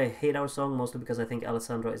 personally, I hate our song, mostly because I think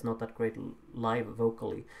Alessandra is not that great live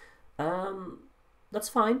vocally. That's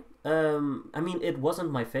fine. I mean, it wasn't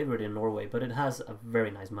my favorite in Norway, but it has a very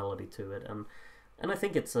nice melody to it, and I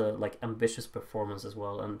think it's a like ambitious performance as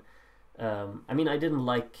well. And I mean, I didn't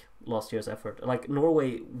like last year's effort. Like,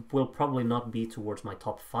 Norway will probably not be towards my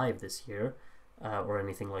top 5 this year, or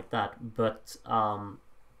anything like that. But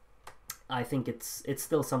I think it's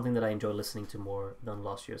still something that I enjoy listening to more than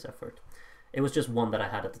last year's effort. It was just one that I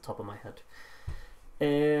had at the top of my head.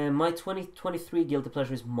 My 2023 guilty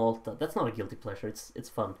pleasure is Malta. That's not a guilty pleasure. It's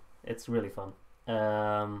fun. It's really fun.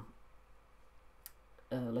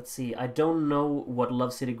 Let's see. I don't know what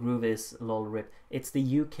Love City Groove is. Lol rip. It's the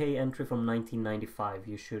UK entry from 1995.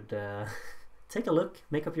 You should take a look.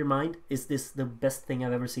 Make up your mind. Is this the best thing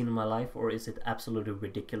I've ever seen in my life, or is it absolutely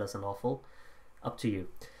ridiculous and awful? Up to you.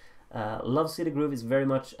 Love City Groove is very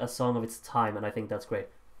much a song of its time, and I think that's great.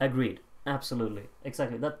 Agreed. Absolutely.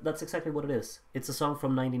 Exactly. That's exactly what it is. It's a song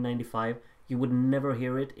from 1995. You would never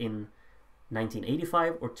hear it in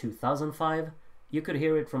 1985 or 2005. You could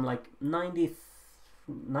hear it from like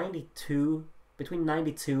 92, between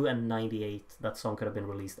 92 and 98. That song could have been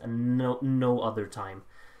released, and no other time.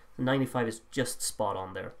 95 is just spot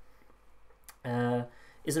on there.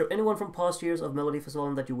 Is there anyone from past years of Melody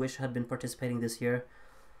Festival that you wish had been participating this year?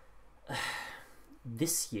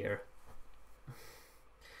 This year?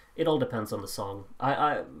 It all depends on the song.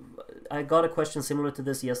 I got a question similar to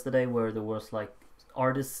this yesterday, where there was like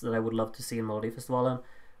artists that I would love to see in Melody Festival.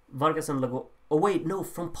 Vargas and Lago. Oh wait, no,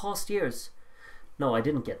 from past years. No, I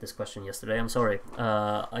didn't get this question yesterday. I'm sorry.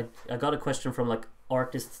 I got a question from like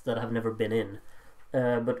artists that have never been in,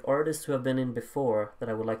 but artists who have been in before that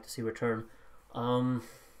I would like to see return. Do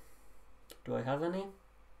I have any?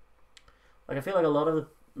 Like, I feel like a lot of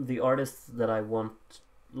the artists that I want,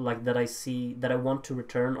 like that I want to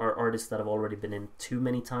return, are artists that have already been in too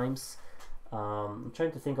many times. I'm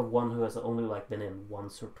trying to think of one who has only like been in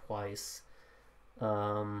once or twice.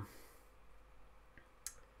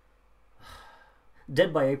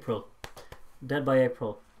 Dead by April.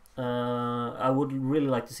 I would really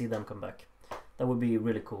like to see them come back. That would be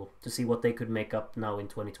really cool to see what they could make up now in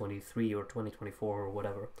 2023 or 2024 or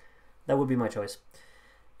whatever. That would be my choice.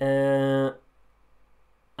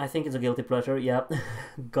 I I think it's a guilty pleasure. Yeah,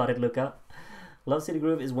 got it, Luca. Love City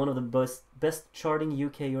Groove is one of the best charting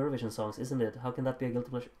UK Eurovision songs, isn't it? How can that be a guilty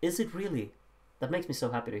pleasure? Is it really? That makes me so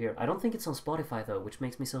happy to hear. I don't think it's on Spotify though, which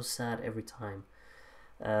makes me so sad every time.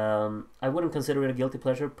 I wouldn't consider it a guilty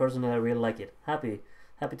pleasure. Personally, I really like it. Happy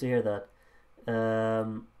to hear that.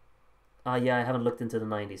 Yeah, I haven't looked into the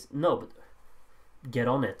 90s. No, but get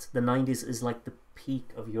on it. The 90s is like the peak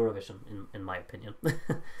of Eurovision, in my opinion.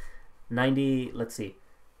 90, let's see.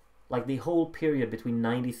 Like the whole period between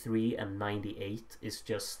 93 and 98 is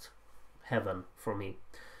just heaven for me.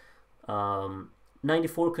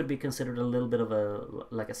 94 could be considered a little bit of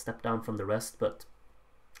a step down from the rest, but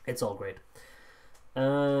it's all great.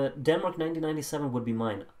 Denmark 1997 would be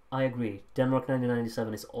mine. I agree. Denmark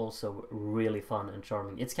 1997 is also really fun and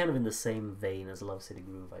charming. It's kind of in the same vein as Love City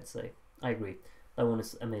Groove, I'd say. I agree. That one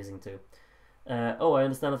is amazing too. Oh, I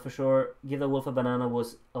understand it for sure. Give the Wolf a Banana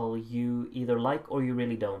was all you either like or you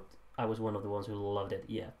really don't. I was one of the ones who loved it.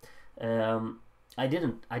 Yeah. I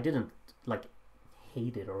didn't like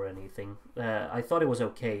hate it or anything. I thought it was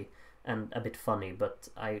okay and a bit funny, but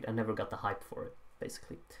I never got the hype for it,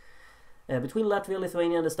 basically. Between Latvia,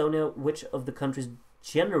 Lithuania, and Estonia, which of the countries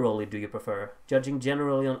generally do you prefer? Judging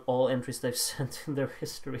generally on all entries they've sent in their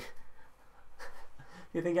history.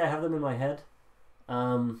 You think I have them in my head?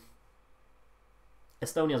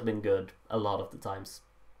 Estonia's been good a lot of the times.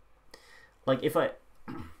 Like if I...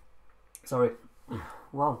 Sorry.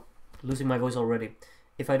 Wow. Losing my voice already.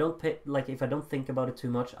 If I don't think about it too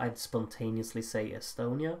much, I'd spontaneously say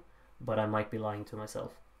Estonia, but I might be lying to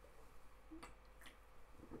myself.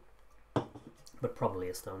 But probably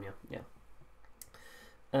Estonia, yeah.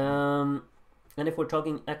 And if we're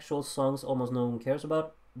talking actual songs almost no one cares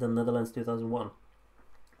about, the Netherlands 2001.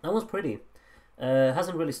 That was pretty.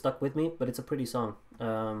 Hasn't really stuck with me, but it's a pretty song.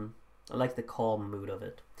 I like the calm mood of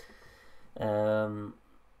it.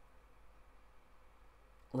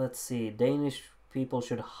 Let's see. Danish people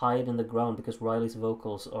should hide in the ground because Riley's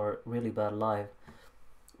vocals are really bad live.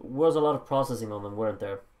 Was a lot of processing on them, weren't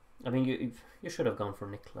there? I mean, you should have gone for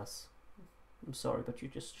Niklas. I'm sorry, but you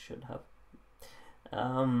just should have.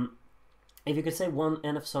 If you could say one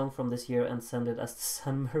NF song from this year and send it as the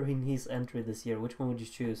San Marinese entry this year, which one would you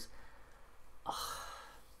choose?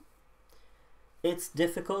 It's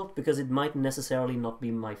difficult because it might necessarily not be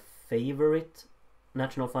my favorite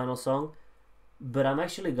national final song, but I'm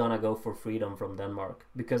actually gonna go for Freedom from Denmark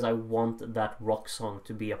because I want that rock song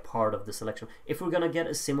to be a part of the selection. If we're gonna get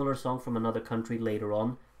a similar song from another country later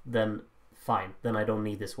on, then fine, then I don't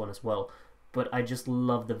need this one as well. But I just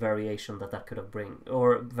love the variation that could have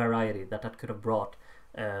variety that could have brought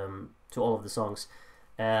to all of the songs.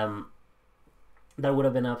 That would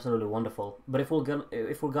have been absolutely wonderful. But if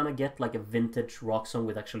we're gonna get like a vintage rock song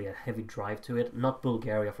with actually a heavy drive to it, not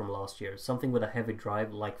Bulgaria from last year, something with a heavy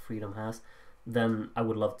drive like Freedom has, then I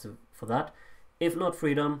would love to for that. If not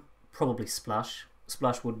Freedom, probably Splash.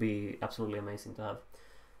 Splash would be absolutely amazing to have.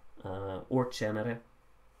 Or Cenere.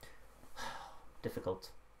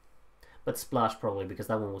 Difficult. But Splash probably, because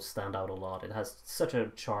that one would stand out a lot. It has such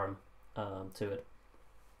a charm to it.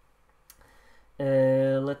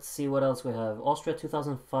 Let's see what else we have. Austria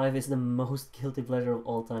 2005 is the most guilty pleasure of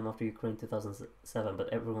all time after Ukraine 2007, but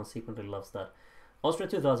everyone secretly loves that. Austria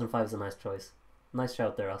 2005 is a nice choice. Nice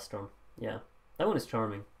shout there, Astron. Yeah, that one is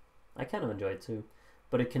charming. I kind of enjoy it too,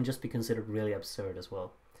 but it can just be considered really absurd as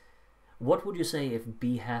well. What would you say if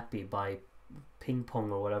Be Happy by Ping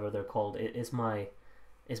Pong or whatever they're called is my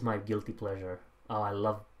guilty pleasure? Oh, I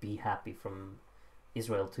love Be Happy from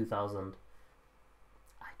Israel 2000.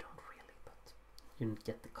 I don't really, but you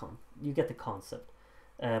get the concept.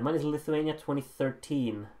 Mine is Lithuania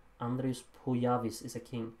 2013. Andrius Pujavis is a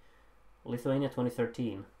king. Lithuania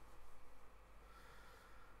 2013.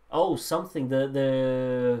 Oh, something,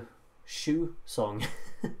 the shoe song.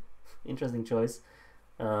 Interesting choice.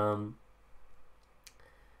 I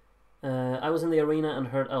was in the arena and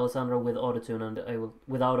heard Alessandro with autotune, and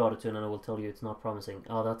without autotune, and I will tell you it's not promising.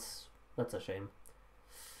 Oh, that's a shame.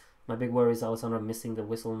 My big worry is Alessandro missing the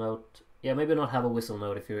whistle note. Yeah, maybe not have a whistle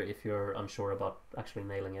note if you're unsure about actually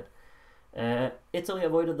nailing it. Italy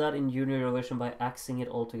avoided that in Junior Eurovision by axing it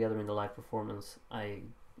all together in the live performance. I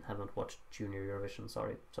haven't watched Junior Eurovision,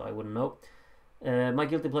 sorry, so I wouldn't know. My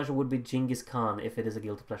guilty pleasure would be Genghis Khan, if it is a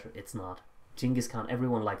guilty pleasure. It's not. Genghis Khan,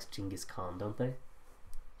 everyone likes Genghis Khan, don't they?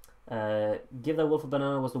 Give That Wolf a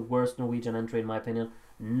Banana was the worst Norwegian entry in my opinion.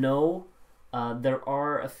 No, there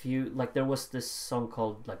are a few, like there was this song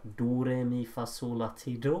called like Do Re Mi Fa Sol La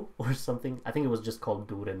Ti Do or something. I think it was just called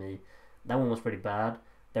Do Re Mi. That one was pretty bad.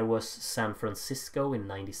 There was San Francisco in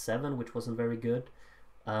 97, which wasn't very good.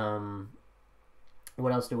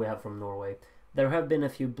 What else do we have from Norway? There have been a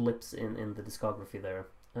few blips in the discography there.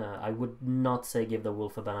 I would not say Give the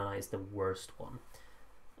Wolf a Banana is the worst one.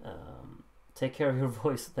 Take care of your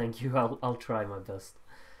voice, thank you. I'll try my best.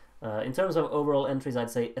 In terms of overall entries, I'd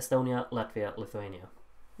say Estonia, Latvia, Lithuania.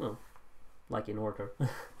 Well, like in order.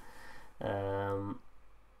 I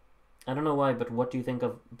don't know why, but what do you think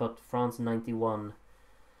of France 91,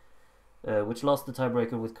 which lost the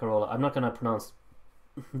tiebreaker with Carola? I'm not gonna pronounce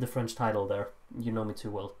the French title there. You know me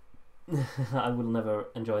too well. I will never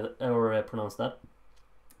enjoy that or pronounce that.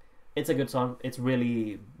 It's a good song. It's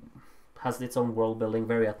really has its own world building,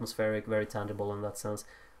 very atmospheric, very tangible in that sense.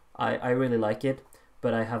 I really like it,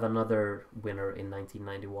 but I have another winner in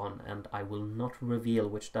 1991, and I will not reveal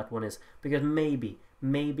which that one is, because maybe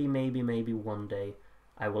one day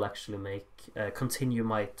I will actually continue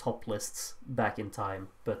my top lists back in time,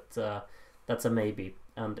 but that's a maybe.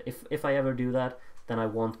 And if I ever do that, then I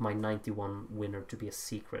want my 91 winner to be a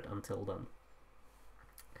secret until then.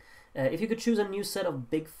 If you could choose a new set of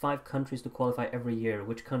big 5 countries to qualify every year,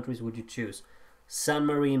 which countries would you choose? San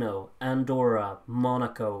Marino, Andorra,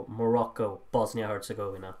 Monaco, Morocco,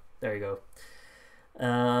 Bosnia-Herzegovina. There you go.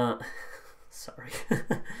 Sorry.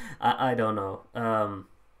 I don't know.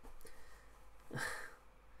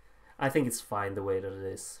 I think it's fine the way that it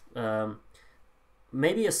is.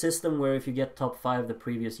 Maybe a system where if you get top 5 the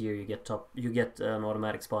previous year, you get an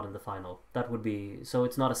automatic spot in the final. That would be, so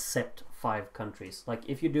it's not a set 5 countries. Like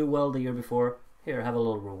if you do well the year before, here, have a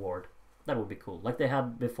little reward. That would be cool. Like they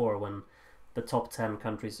had before when the top 10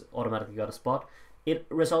 countries automatically got a spot. It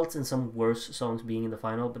results in some worse songs being in the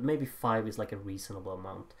final, but maybe 5 is like a reasonable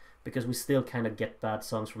amount, because we still kind of get bad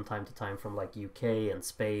songs from time to time from like UK and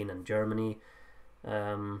Spain and Germany.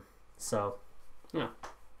 So, yeah.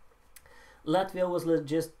 Latvia was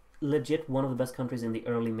legit one of the best countries in the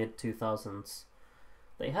early mid-2000s.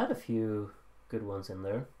 They had a few good ones in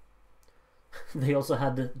there. They also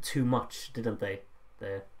had Too Much, didn't they?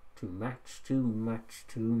 The Too Much, Too Much,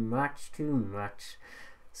 Too Much, Too Much.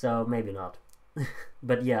 So maybe not.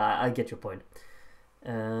 But yeah, I get your point.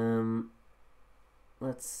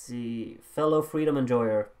 Let's see. Fellow freedom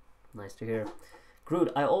enjoyer. Nice to hear.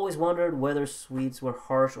 Groot, I always wondered whether Swedes were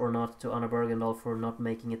harsh or not to Anna Bergendahl for not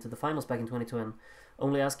making it to the finals back in 2010.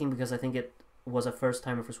 Only asking because I think it was a first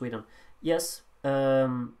timer for Sweden. Yes,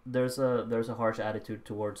 there's a harsh attitude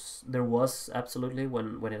towards. There was absolutely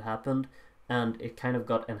when it happened, and it kind of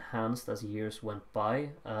got enhanced as years went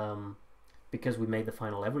by, because we made the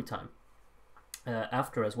final every time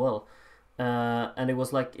after as well, and it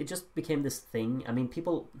was like it just became this thing. I mean,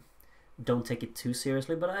 people don't take it too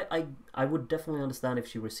seriously, but I would definitely understand if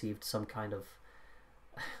she received some kind of,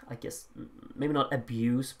 I guess, maybe not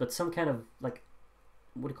abuse, but some kind of, like,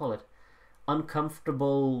 what do you call it,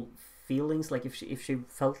 uncomfortable feelings. Like if she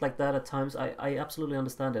felt like that at times, I absolutely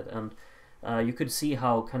understand it. And you could see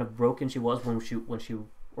how kind of broken she was when she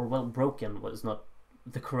or well, broken was not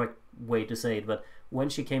the correct way to say it, but when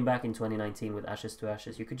she came back in 2019 with Ashes to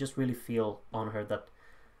Ashes, you could just really feel on her that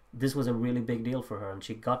this was a really big deal for her, and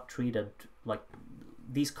she got treated like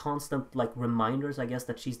these constant like reminders, I guess,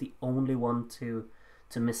 that she's the only one to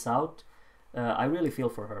miss out. I really feel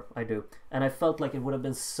for her, I do. And I felt like it would have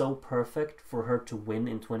been so perfect for her to win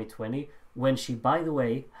in 2020, when she, by the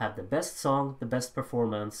way, had the best song, the best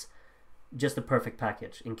performance, just a perfect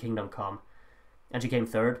package in Kingdom Come. And she came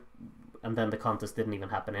third, and then the contest didn't even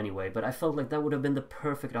happen anyway. But I felt like that would have been the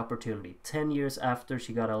perfect opportunity. 10 years after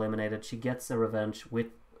she got eliminated, she gets a revenge with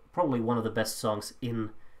probably one of the best songs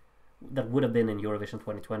that would have been in Eurovision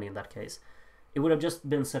 2020 in that case. It would have just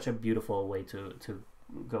been such a beautiful way to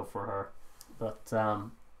go for her. But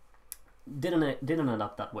didn't end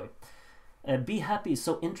up that way. Be Happy is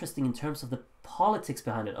so interesting in terms of the politics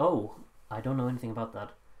behind it. Oh, I don't know anything about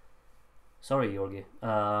that. Sorry, Georgi.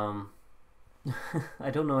 I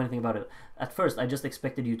don't know anything about it. At first, I just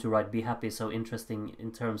expected you to write Be Happy is so interesting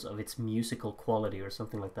in terms of its musical quality or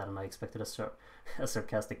something like that, and I expected a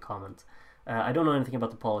sarcastic comment. I don't know anything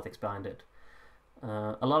about the politics behind it.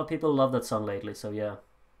 A lot of people love that song lately, so yeah,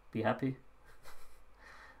 Be Happy.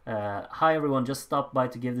 Hi everyone, just stopped by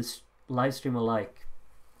to give this live stream a like.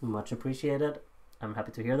 Much appreciated. I'm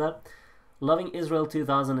happy to hear that. Loving Israel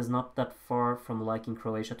 2000 is not that far from liking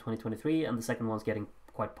Croatia 2023, and the second one's getting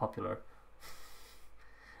quite popular.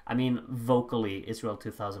 I mean, vocally, Israel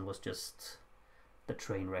 2000 was just the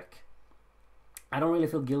train wreck. I don't really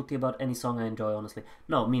feel guilty about any song I enjoy, honestly.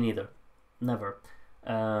 No, me neither. Never.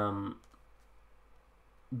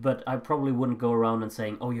 But I probably wouldn't go around and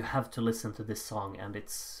saying, oh, you have to listen to this song, and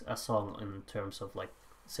it's a song in terms of, like,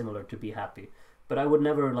 similar to Be Happy. But I would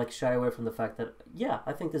never, like, shy away from the fact that, yeah,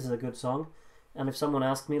 I think this is a good song. And if someone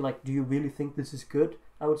asked me, like, do you really think this is good?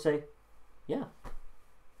 I would say, Yeah,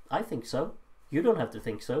 I think so. You don't have to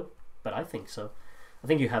think so, but I think so. I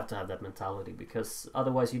think you have to have that mentality, because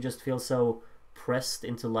otherwise you just feel so pressed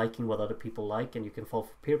into liking what other people like, and you can fall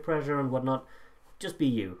for peer pressure and whatnot. Just be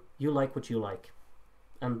you. You like what you like,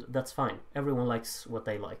 and that's fine. Everyone likes what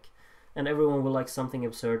they like, and everyone will like something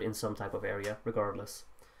absurd in some type of area, regardless.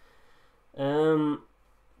 I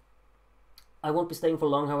won't be staying for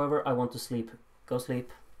long, however. I want to sleep. Go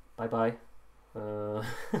sleep. Bye bye.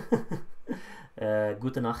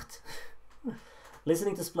 Gute Nacht.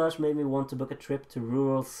 Listening to Splash made me want to book a trip to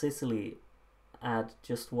rural Sicily and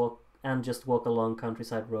just walk along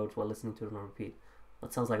countryside roads while listening to it on repeat.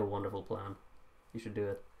 That sounds like a wonderful plan. You should do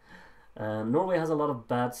it. Norway has a lot of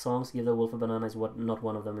bad songs. Give the Wolf a Banana is not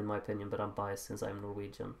one of them in my opinion, but I'm biased since I'm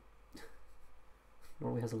Norwegian.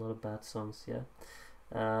 Norway has a lot of bad songs, yeah.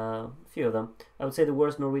 A few of them. I would say the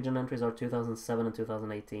worst Norwegian entries are 2007 and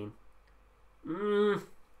 2018.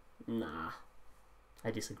 Nah,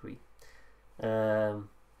 I disagree.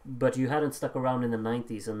 But you hadn't stuck around in the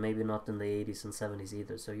 90s, and maybe not in the 80s and 70s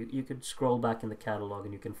either, so you could scroll back in the catalog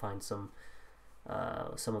and you can find some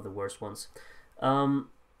of the worst ones. So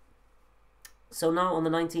now on the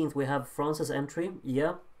 19th we have France's entry.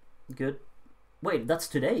 Yeah, good. Wait, that's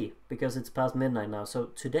today, because it's past midnight now, so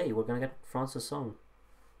today we're gonna get France's song.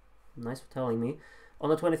 Nice for telling me. On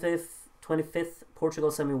the 25th, Portugal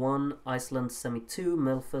semi 1, Iceland semi 2,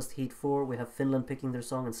 Melfast Heat 4. We have Finland picking their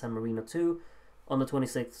song and San Marino 2. On the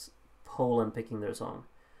 26th, Poland picking their song.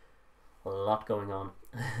 A lot going on.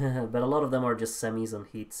 But a lot of them are just semis and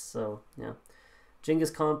heats, so yeah. Genghis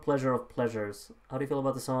Khan, Pleasure of Pleasures. How do you feel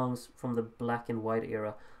about the songs from the black and white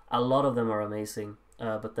era? A lot of them are amazing,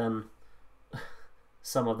 but then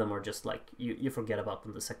some of them are just like, you forget about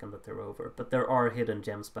them the second that they're over. But there are hidden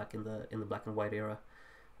gems back in the black and white era.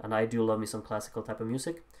 And I do love me some classical type of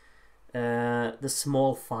music. The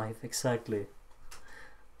Small Five, exactly.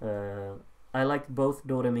 I liked both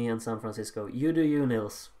Do Re Mi and San Francisco. You do you,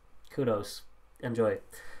 Nils. Kudos. Enjoy.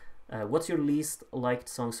 What's your least liked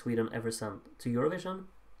song Sweden ever sent to Eurovision?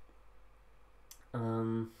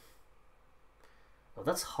 Well,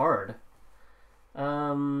 that's hard.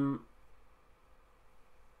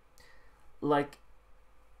 Like,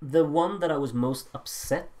 the one that I was most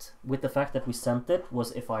upset with the fact that we sent it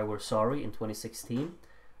was If I Were Sorry in 2016.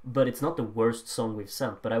 But it's not the worst song we've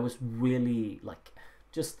sent. But I was really, like,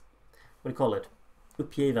 just, what do you call it?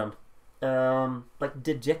 Uppgiven. Like,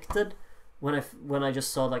 dejected when I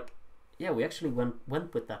just saw, like, yeah, we actually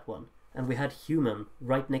went with that one. And we had Human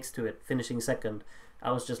right next to it, finishing second.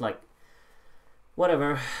 I was just like,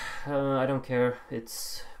 whatever, I don't care.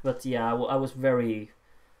 But yeah, I was very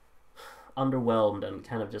underwhelmed and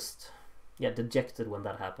kind of just, yeah, dejected when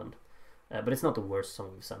that happened. But it's not the worst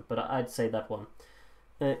song we've sent, but I'd say that one.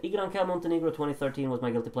 Igranka Montenegro 2013 was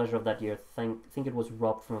my guilty pleasure of that year. Think it was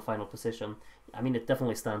robbed from a final position. I mean, it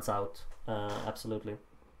definitely stands out, absolutely.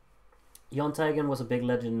 Jahn Teigen was a big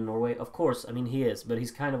legend in Norway. Of course, I mean, he is, but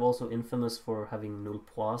he's kind of also infamous for having null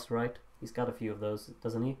pois, right? He's got a few of those,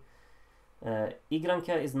 doesn't he?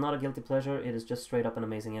 Igranka is not a guilty pleasure, it is just straight up an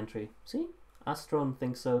amazing entry. See? Astron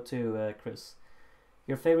thinks so too, Chris.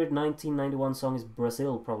 Your favorite 1991 song is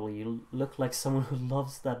Brazil, probably. You look like someone who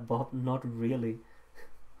loves that bop. Not really.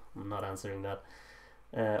 I'm not answering that.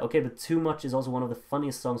 Okay, but Too Much is also one of the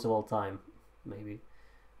funniest songs of all time. Maybe.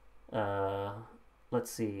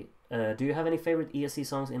 Let's see. Do you have any favorite ESC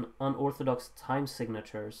songs in unorthodox time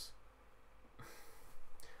signatures?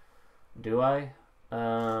 Do I?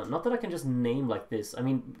 Not that I can just name like this. I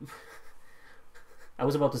mean, I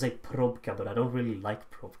was about to say Probka, but I don't really like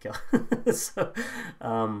Probka. So,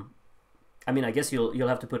 I mean, I guess you'll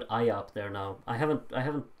have to put Aya up there now. I haven't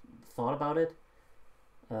thought about it.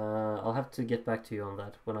 I'll have to get back to you on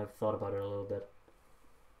that when I've thought about it a little bit.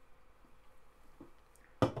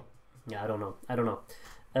 Yeah, I don't know.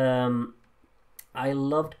 I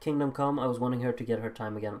loved Kingdom Come. I was wanting her to get her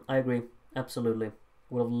time again. I agree. Absolutely.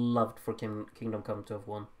 Would have loved for Kingdom Come to have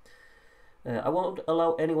won. I won't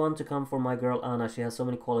allow anyone to come for my girl Anna. She has so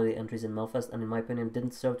many quality entries in Melfest and in my opinion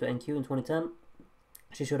didn't deserve to NQ in 2010.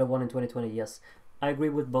 She should have won in 2020, yes. I agree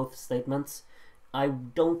with both statements. I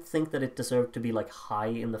don't think that it deserved to be like high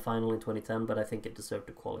in the final in 2010, but I think it deserved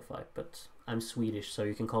to qualify. But I'm Swedish, so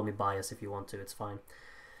you can call me biased if you want to, it's fine.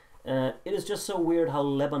 It is just so weird how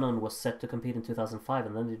Lebanon was set to compete in 2005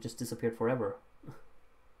 and then it just disappeared forever.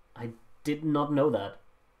 I did not know that.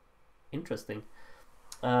 Interesting.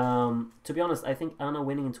 To be honest, I think Anna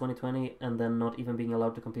winning in 2020 and then not even being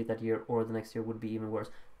allowed to compete that year or the next year would be even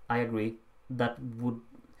worse. I agree. That would...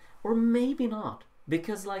 Or maybe not.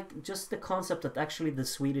 Because, like, just the concept that actually the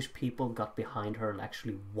Swedish people got behind her and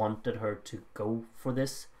actually wanted her to go for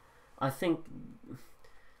this. I think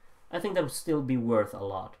that would still be worth a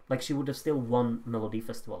lot. Like, she would have still won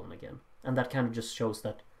Melodifestivalen again, and that kind of just shows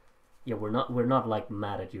that, yeah, we're not like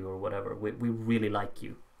mad at you or whatever. We really like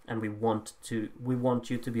you, and we want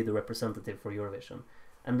you to be the representative for Eurovision.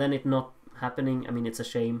 And then it not happening, I mean, it's a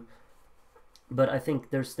shame, but I think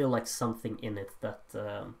there's still like something in it that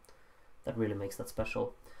that really makes that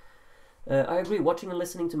special. I agree. Watching and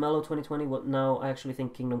listening to Mello 2020 now, I actually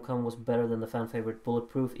think Kingdom Come was better than the fan favorite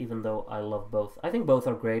Bulletproof, even though I love both. I think both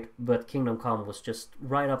are great, but Kingdom Come was just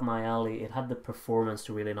right up my alley. It had the performance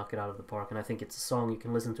to really knock it out of the park, and I think it's a song you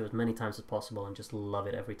can listen to as many times as possible and just love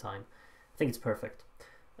it every time. I think it's perfect.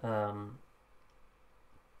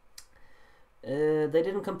 They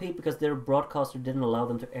didn't compete because their broadcaster didn't allow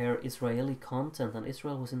them to air Israeli content, and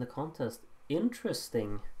Israel was in the contest.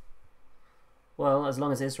 Interesting. Well, as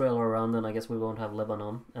long as Israel are around, then I guess we won't have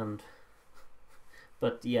Lebanon.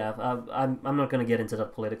 But yeah, I'm not going to get into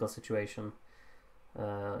that political situation.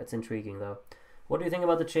 It's intriguing though. What do you think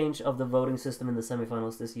about the change of the voting system in the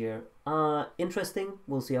semifinals this year? Interesting.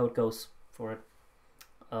 We'll see how it goes for it.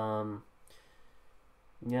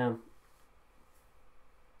 Yeah.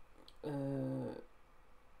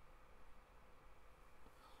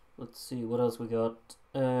 Let's see what else we got.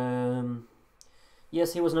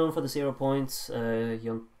 Yes, he was known for the 0 points.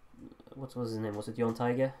 What was his name? Was it Jon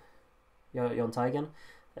Teige? Jon Teigen.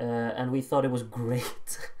 And we thought it was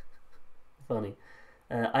great. Funny.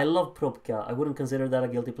 I love Probka. I wouldn't consider that a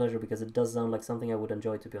guilty pleasure because it does sound like something I would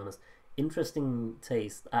enjoy, to be honest. Interesting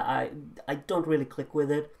taste. I don't really click with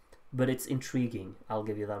it, but it's intriguing. I'll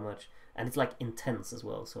give you that much. And it's like intense as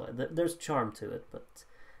well. So there's charm to it,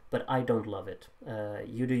 but I don't love it.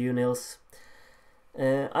 You do you, Nils.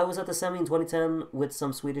 I was at the semi in 2010 with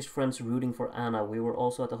some Swedish friends rooting for Anna. We were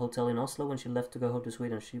also at the hotel in Oslo when she left to go home to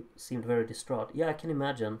Sweden. She seemed very distraught. Yeah, I can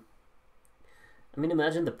imagine. I mean,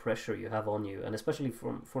 imagine the pressure you have on you, and especially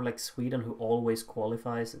for like Sweden, who always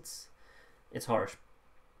qualifies. It's harsh.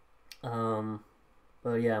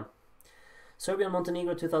 But yeah, Serbia and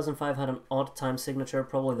Montenegro 2005 had an odd time signature,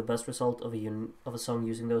 probably the best result of a song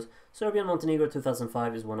using those. Serbia and Montenegro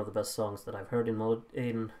 2005 is one of the best songs that I've heard in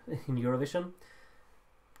Eurovision.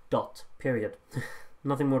 Period.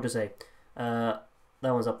 Nothing more to say. That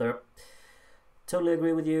one's up there. Totally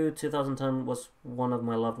agree with you. 2010 was one of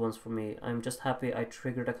my loved ones for me. I'm just happy I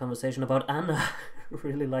triggered a conversation about Anna.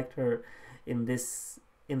 Really liked her in This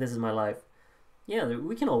Is My Life. Yeah,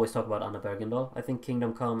 we can always talk about Anna Bergendahl. I think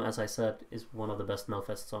Kingdom Come, as I said, is one of the best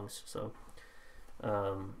Melfest songs. So,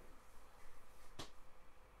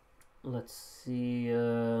 let's see.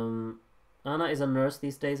 Anna is a nurse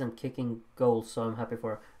these days and kicking goals, so I'm happy for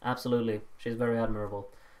her. Absolutely, she's very admirable.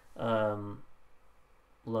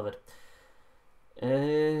 Love it.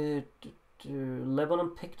 Lebanon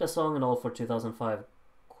picked a song and all for 2005.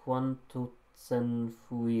 Quantutsen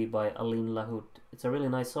Fui by Aline Lahoud. It's a really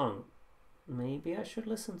nice song. Maybe I should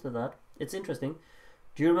listen to that. It's interesting.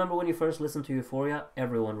 Do you remember when you first listened to Euphoria?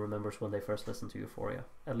 Everyone remembers when they first listened to Euphoria,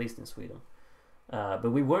 at least in Sweden.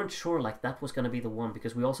 But we weren't sure like that was going to be the one,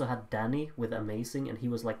 because we also had Danny with Amazing, and he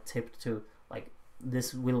was like tipped to like,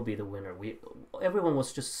 this will be the winner. Everyone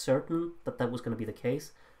was just certain that was going to be the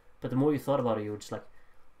case, but the more you thought about it, you were just like,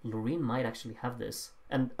 Loreen might actually have this.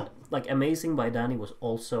 And like Amazing by Danny was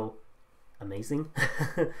also amazing,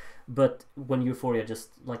 but when Euphoria just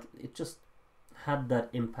like, it just had that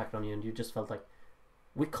impact on you, and you just felt like,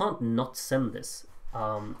 we can't not send this.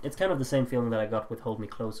 It's kind of the same feeling that I got with Hold Me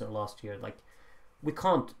Closer last year. Like, we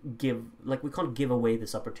can't give away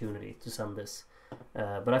this opportunity to send this.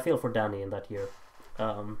 But I feel for Danny in that year.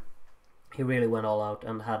 He really went all out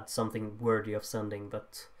and had something worthy of sending,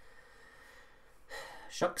 but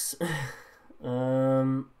shucks.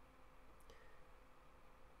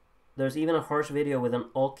 There's even a harsh video with an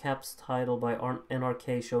all caps title by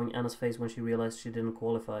NRK showing Anna's face when she realized she didn't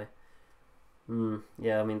qualify.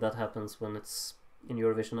 Yeah, I mean, that happens when it's in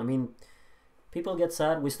Eurovision. I mean, people get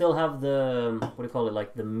sad. We still have the, what do you call it,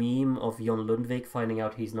 like the meme of Jon Lundvik finding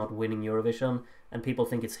out he's not winning Eurovision, and people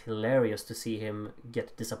think it's hilarious to see him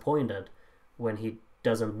get disappointed when he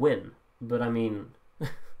doesn't win. But I mean,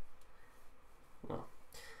 well,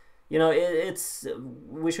 you know, it's,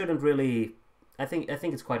 we shouldn't really, I think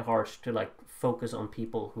it's quite harsh to like focus on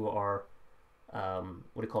people who are,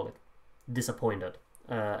 what do you call it, disappointed,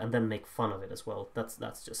 and then make fun of it as well. That's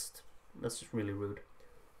just really rude.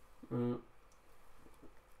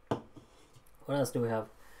 What else do we have?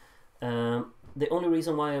 The only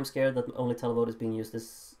reason why I'm scared that only televote is being used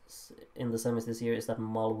in the semis this year is that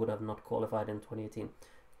Mal would have not qualified in 2018.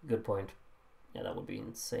 Good point. Yeah, that would be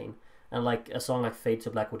insane. And like a song like Fade to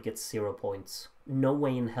Black would get 0 points. No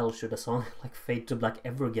way in hell should a song like Fade to Black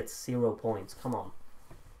ever get 0 points. Come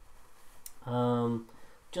on.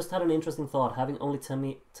 Just had an interesting thought. Having only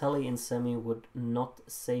Telly in semi would not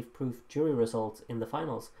save-proof jury results in the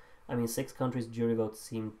finals. I mean, 6 countries' jury votes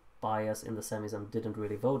seemed biased in the semis and didn't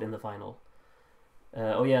really vote in the final.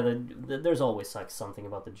 Oh yeah, there's always like something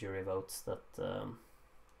about the jury votes that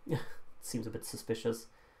seems a bit suspicious.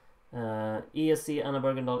 ESC, Anna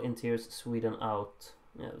Bergendahl in tears, Sweden out.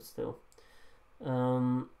 Yeah, but still.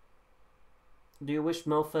 Do you wish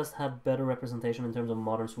Melfest had better representation in terms of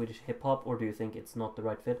modern Swedish hip-hop, or do you think it's not the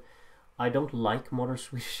right fit? I don't like modern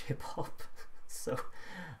Swedish hip-hop, so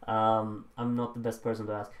I'm not the best person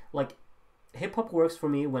to ask. Like, hip-hop works for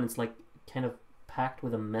me when it's like kind of packed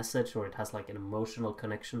with a message, or it has like an emotional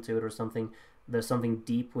connection to it or something. There's something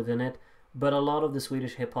deep within it. But a lot of the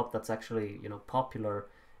Swedish hip-hop that's actually, you know, popular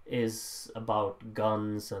is about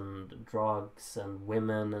guns and drugs and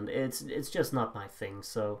women, and it's just not my thing.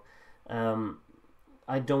 So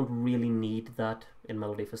I don't really need that in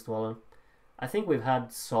Melodifestivalen. I think we've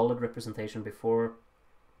had solid representation before,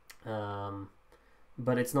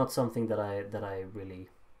 but it's not something that I really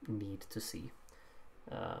need to see.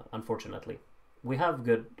 Unfortunately, we have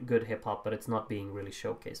good hip hop, but it's not being really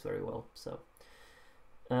showcased very well. So.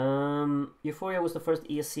 Euphoria was the first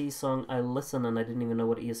ESC song I listened, and I didn't even know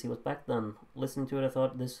what ESC was back then. Listening to it, I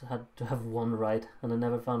thought this had to have won right, and I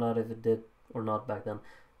never found out if it did or not back then.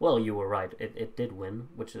 Well, you were right. It did win,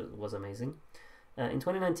 which was amazing. In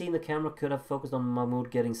 2019, the camera could have focused on Mahmoud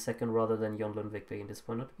getting second rather than Jon Lundvik being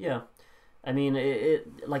disappointed. Yeah. I mean,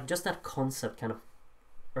 it like, just that concept kind of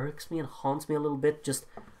irks me and haunts me a little bit. Just,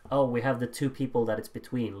 oh, we have the two people that it's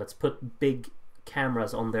between. Let's put big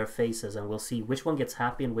cameras on their faces and we'll see which one gets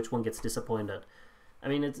happy and which one gets disappointed. I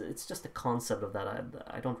mean, it's just the concept of that.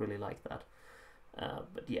 I don't really like that.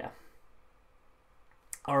 But yeah.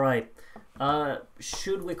 Alright.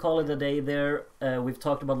 Should we call it a day there? We've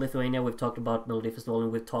talked about Lithuania, we've talked about Melodifestivalen,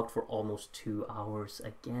 and we've talked for almost 2 hours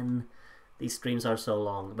again. These streams are so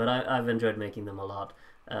long, but I've enjoyed making them a lot.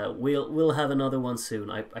 We'll have another one soon.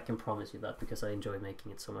 I can promise you that, because I enjoy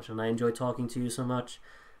making it so much and I enjoy talking to you so much.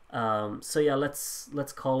 So yeah,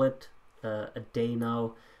 let's call it a day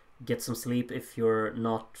now. Get some sleep if you're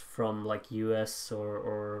not from like US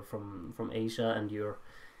or from Asia and you're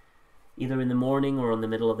either in the morning or in the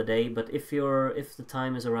middle of the day. But if the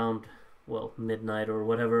time is around, well, midnight or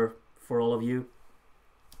whatever for all of you,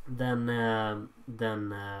 then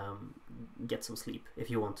get some sleep if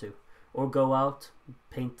you want to, or go out,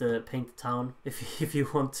 paint the town if you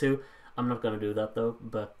want to. I'm not gonna do that though,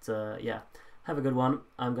 but yeah. Have a good one.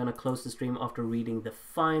 I'm gonna close the stream after reading the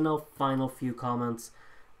final few comments.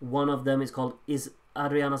 One of them is called, is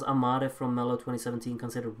Adriana's Amare from Mello 2017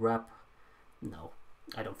 considered rap? No,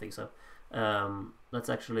 I don't think so. Let's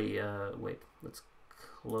actually, wait, let's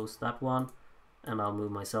close that one and I'll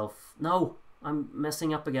move myself. No, I'm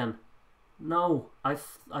messing up again. No, I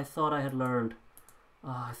thought I had learned.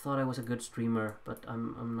 I thought I was a good streamer, but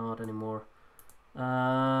I'm not anymore.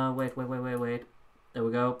 Wait. There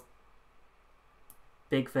we go.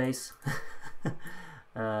 Big face.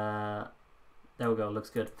 There we go. Looks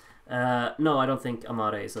good. No, I don't think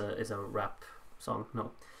Amare is a rap song.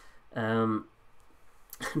 No.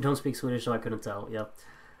 Don't speak Swedish, so I couldn't tell. Yeah.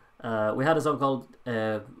 We had a song called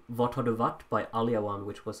 "Vart har du varit" by Aliawan,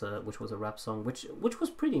 which was a rap song, which was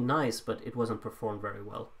pretty nice, but it wasn't performed very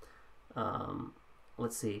well.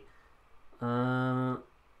 Let's see.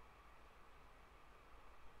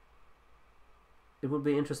 It would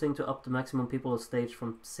be interesting to up the maximum people on stage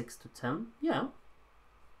from 6 to 10. Yeah.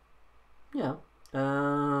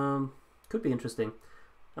 Could be interesting.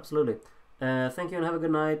 Absolutely. Thank you and have a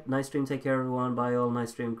good night. Nice stream. Take care, everyone. Bye all.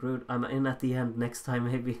 Nice stream. Groot. I'm in at the end next time,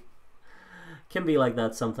 maybe. Can be like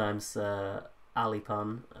that sometimes,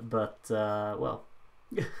 Alipan. But, well,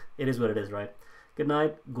 it is what it is, right? Good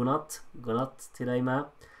night. Godnatt. Godnatt today,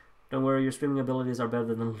 Matt. Don't worry, your streaming abilities are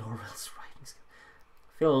better than Laurel's writing.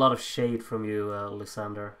 I feel a lot of shade from you,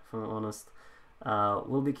 Lysander, if I'm honest.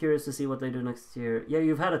 We'll be curious to see what they do next year. Yeah,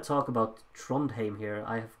 you've had a talk about Trondheim here.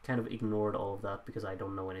 I have kind of ignored all of that because I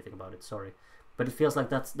don't know anything about it, sorry. But it feels like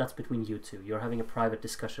that's between you two. You're having a private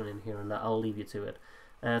discussion in here, and I'll leave you to it.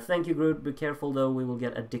 Thank you, Groot. Be careful, though. We will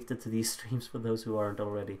get addicted to these streams for those who aren't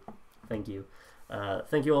already. Thank you.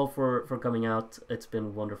 Thank you all for coming out. It's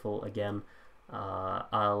been wonderful again.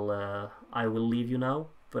 I will leave you now,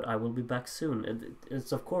 but I will be back soon.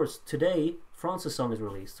 It's of course today France's song is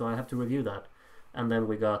released, so I have to review that, and then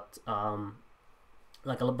we got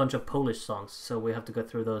like a bunch of Polish songs, so we have to go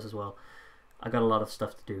through those as well. I got a lot of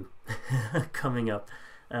stuff to do coming up.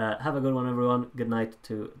 Have a good one, everyone. Good night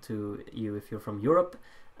to you if you're from Europe,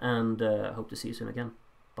 and hope to see you soon again.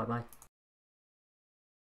 Bye bye.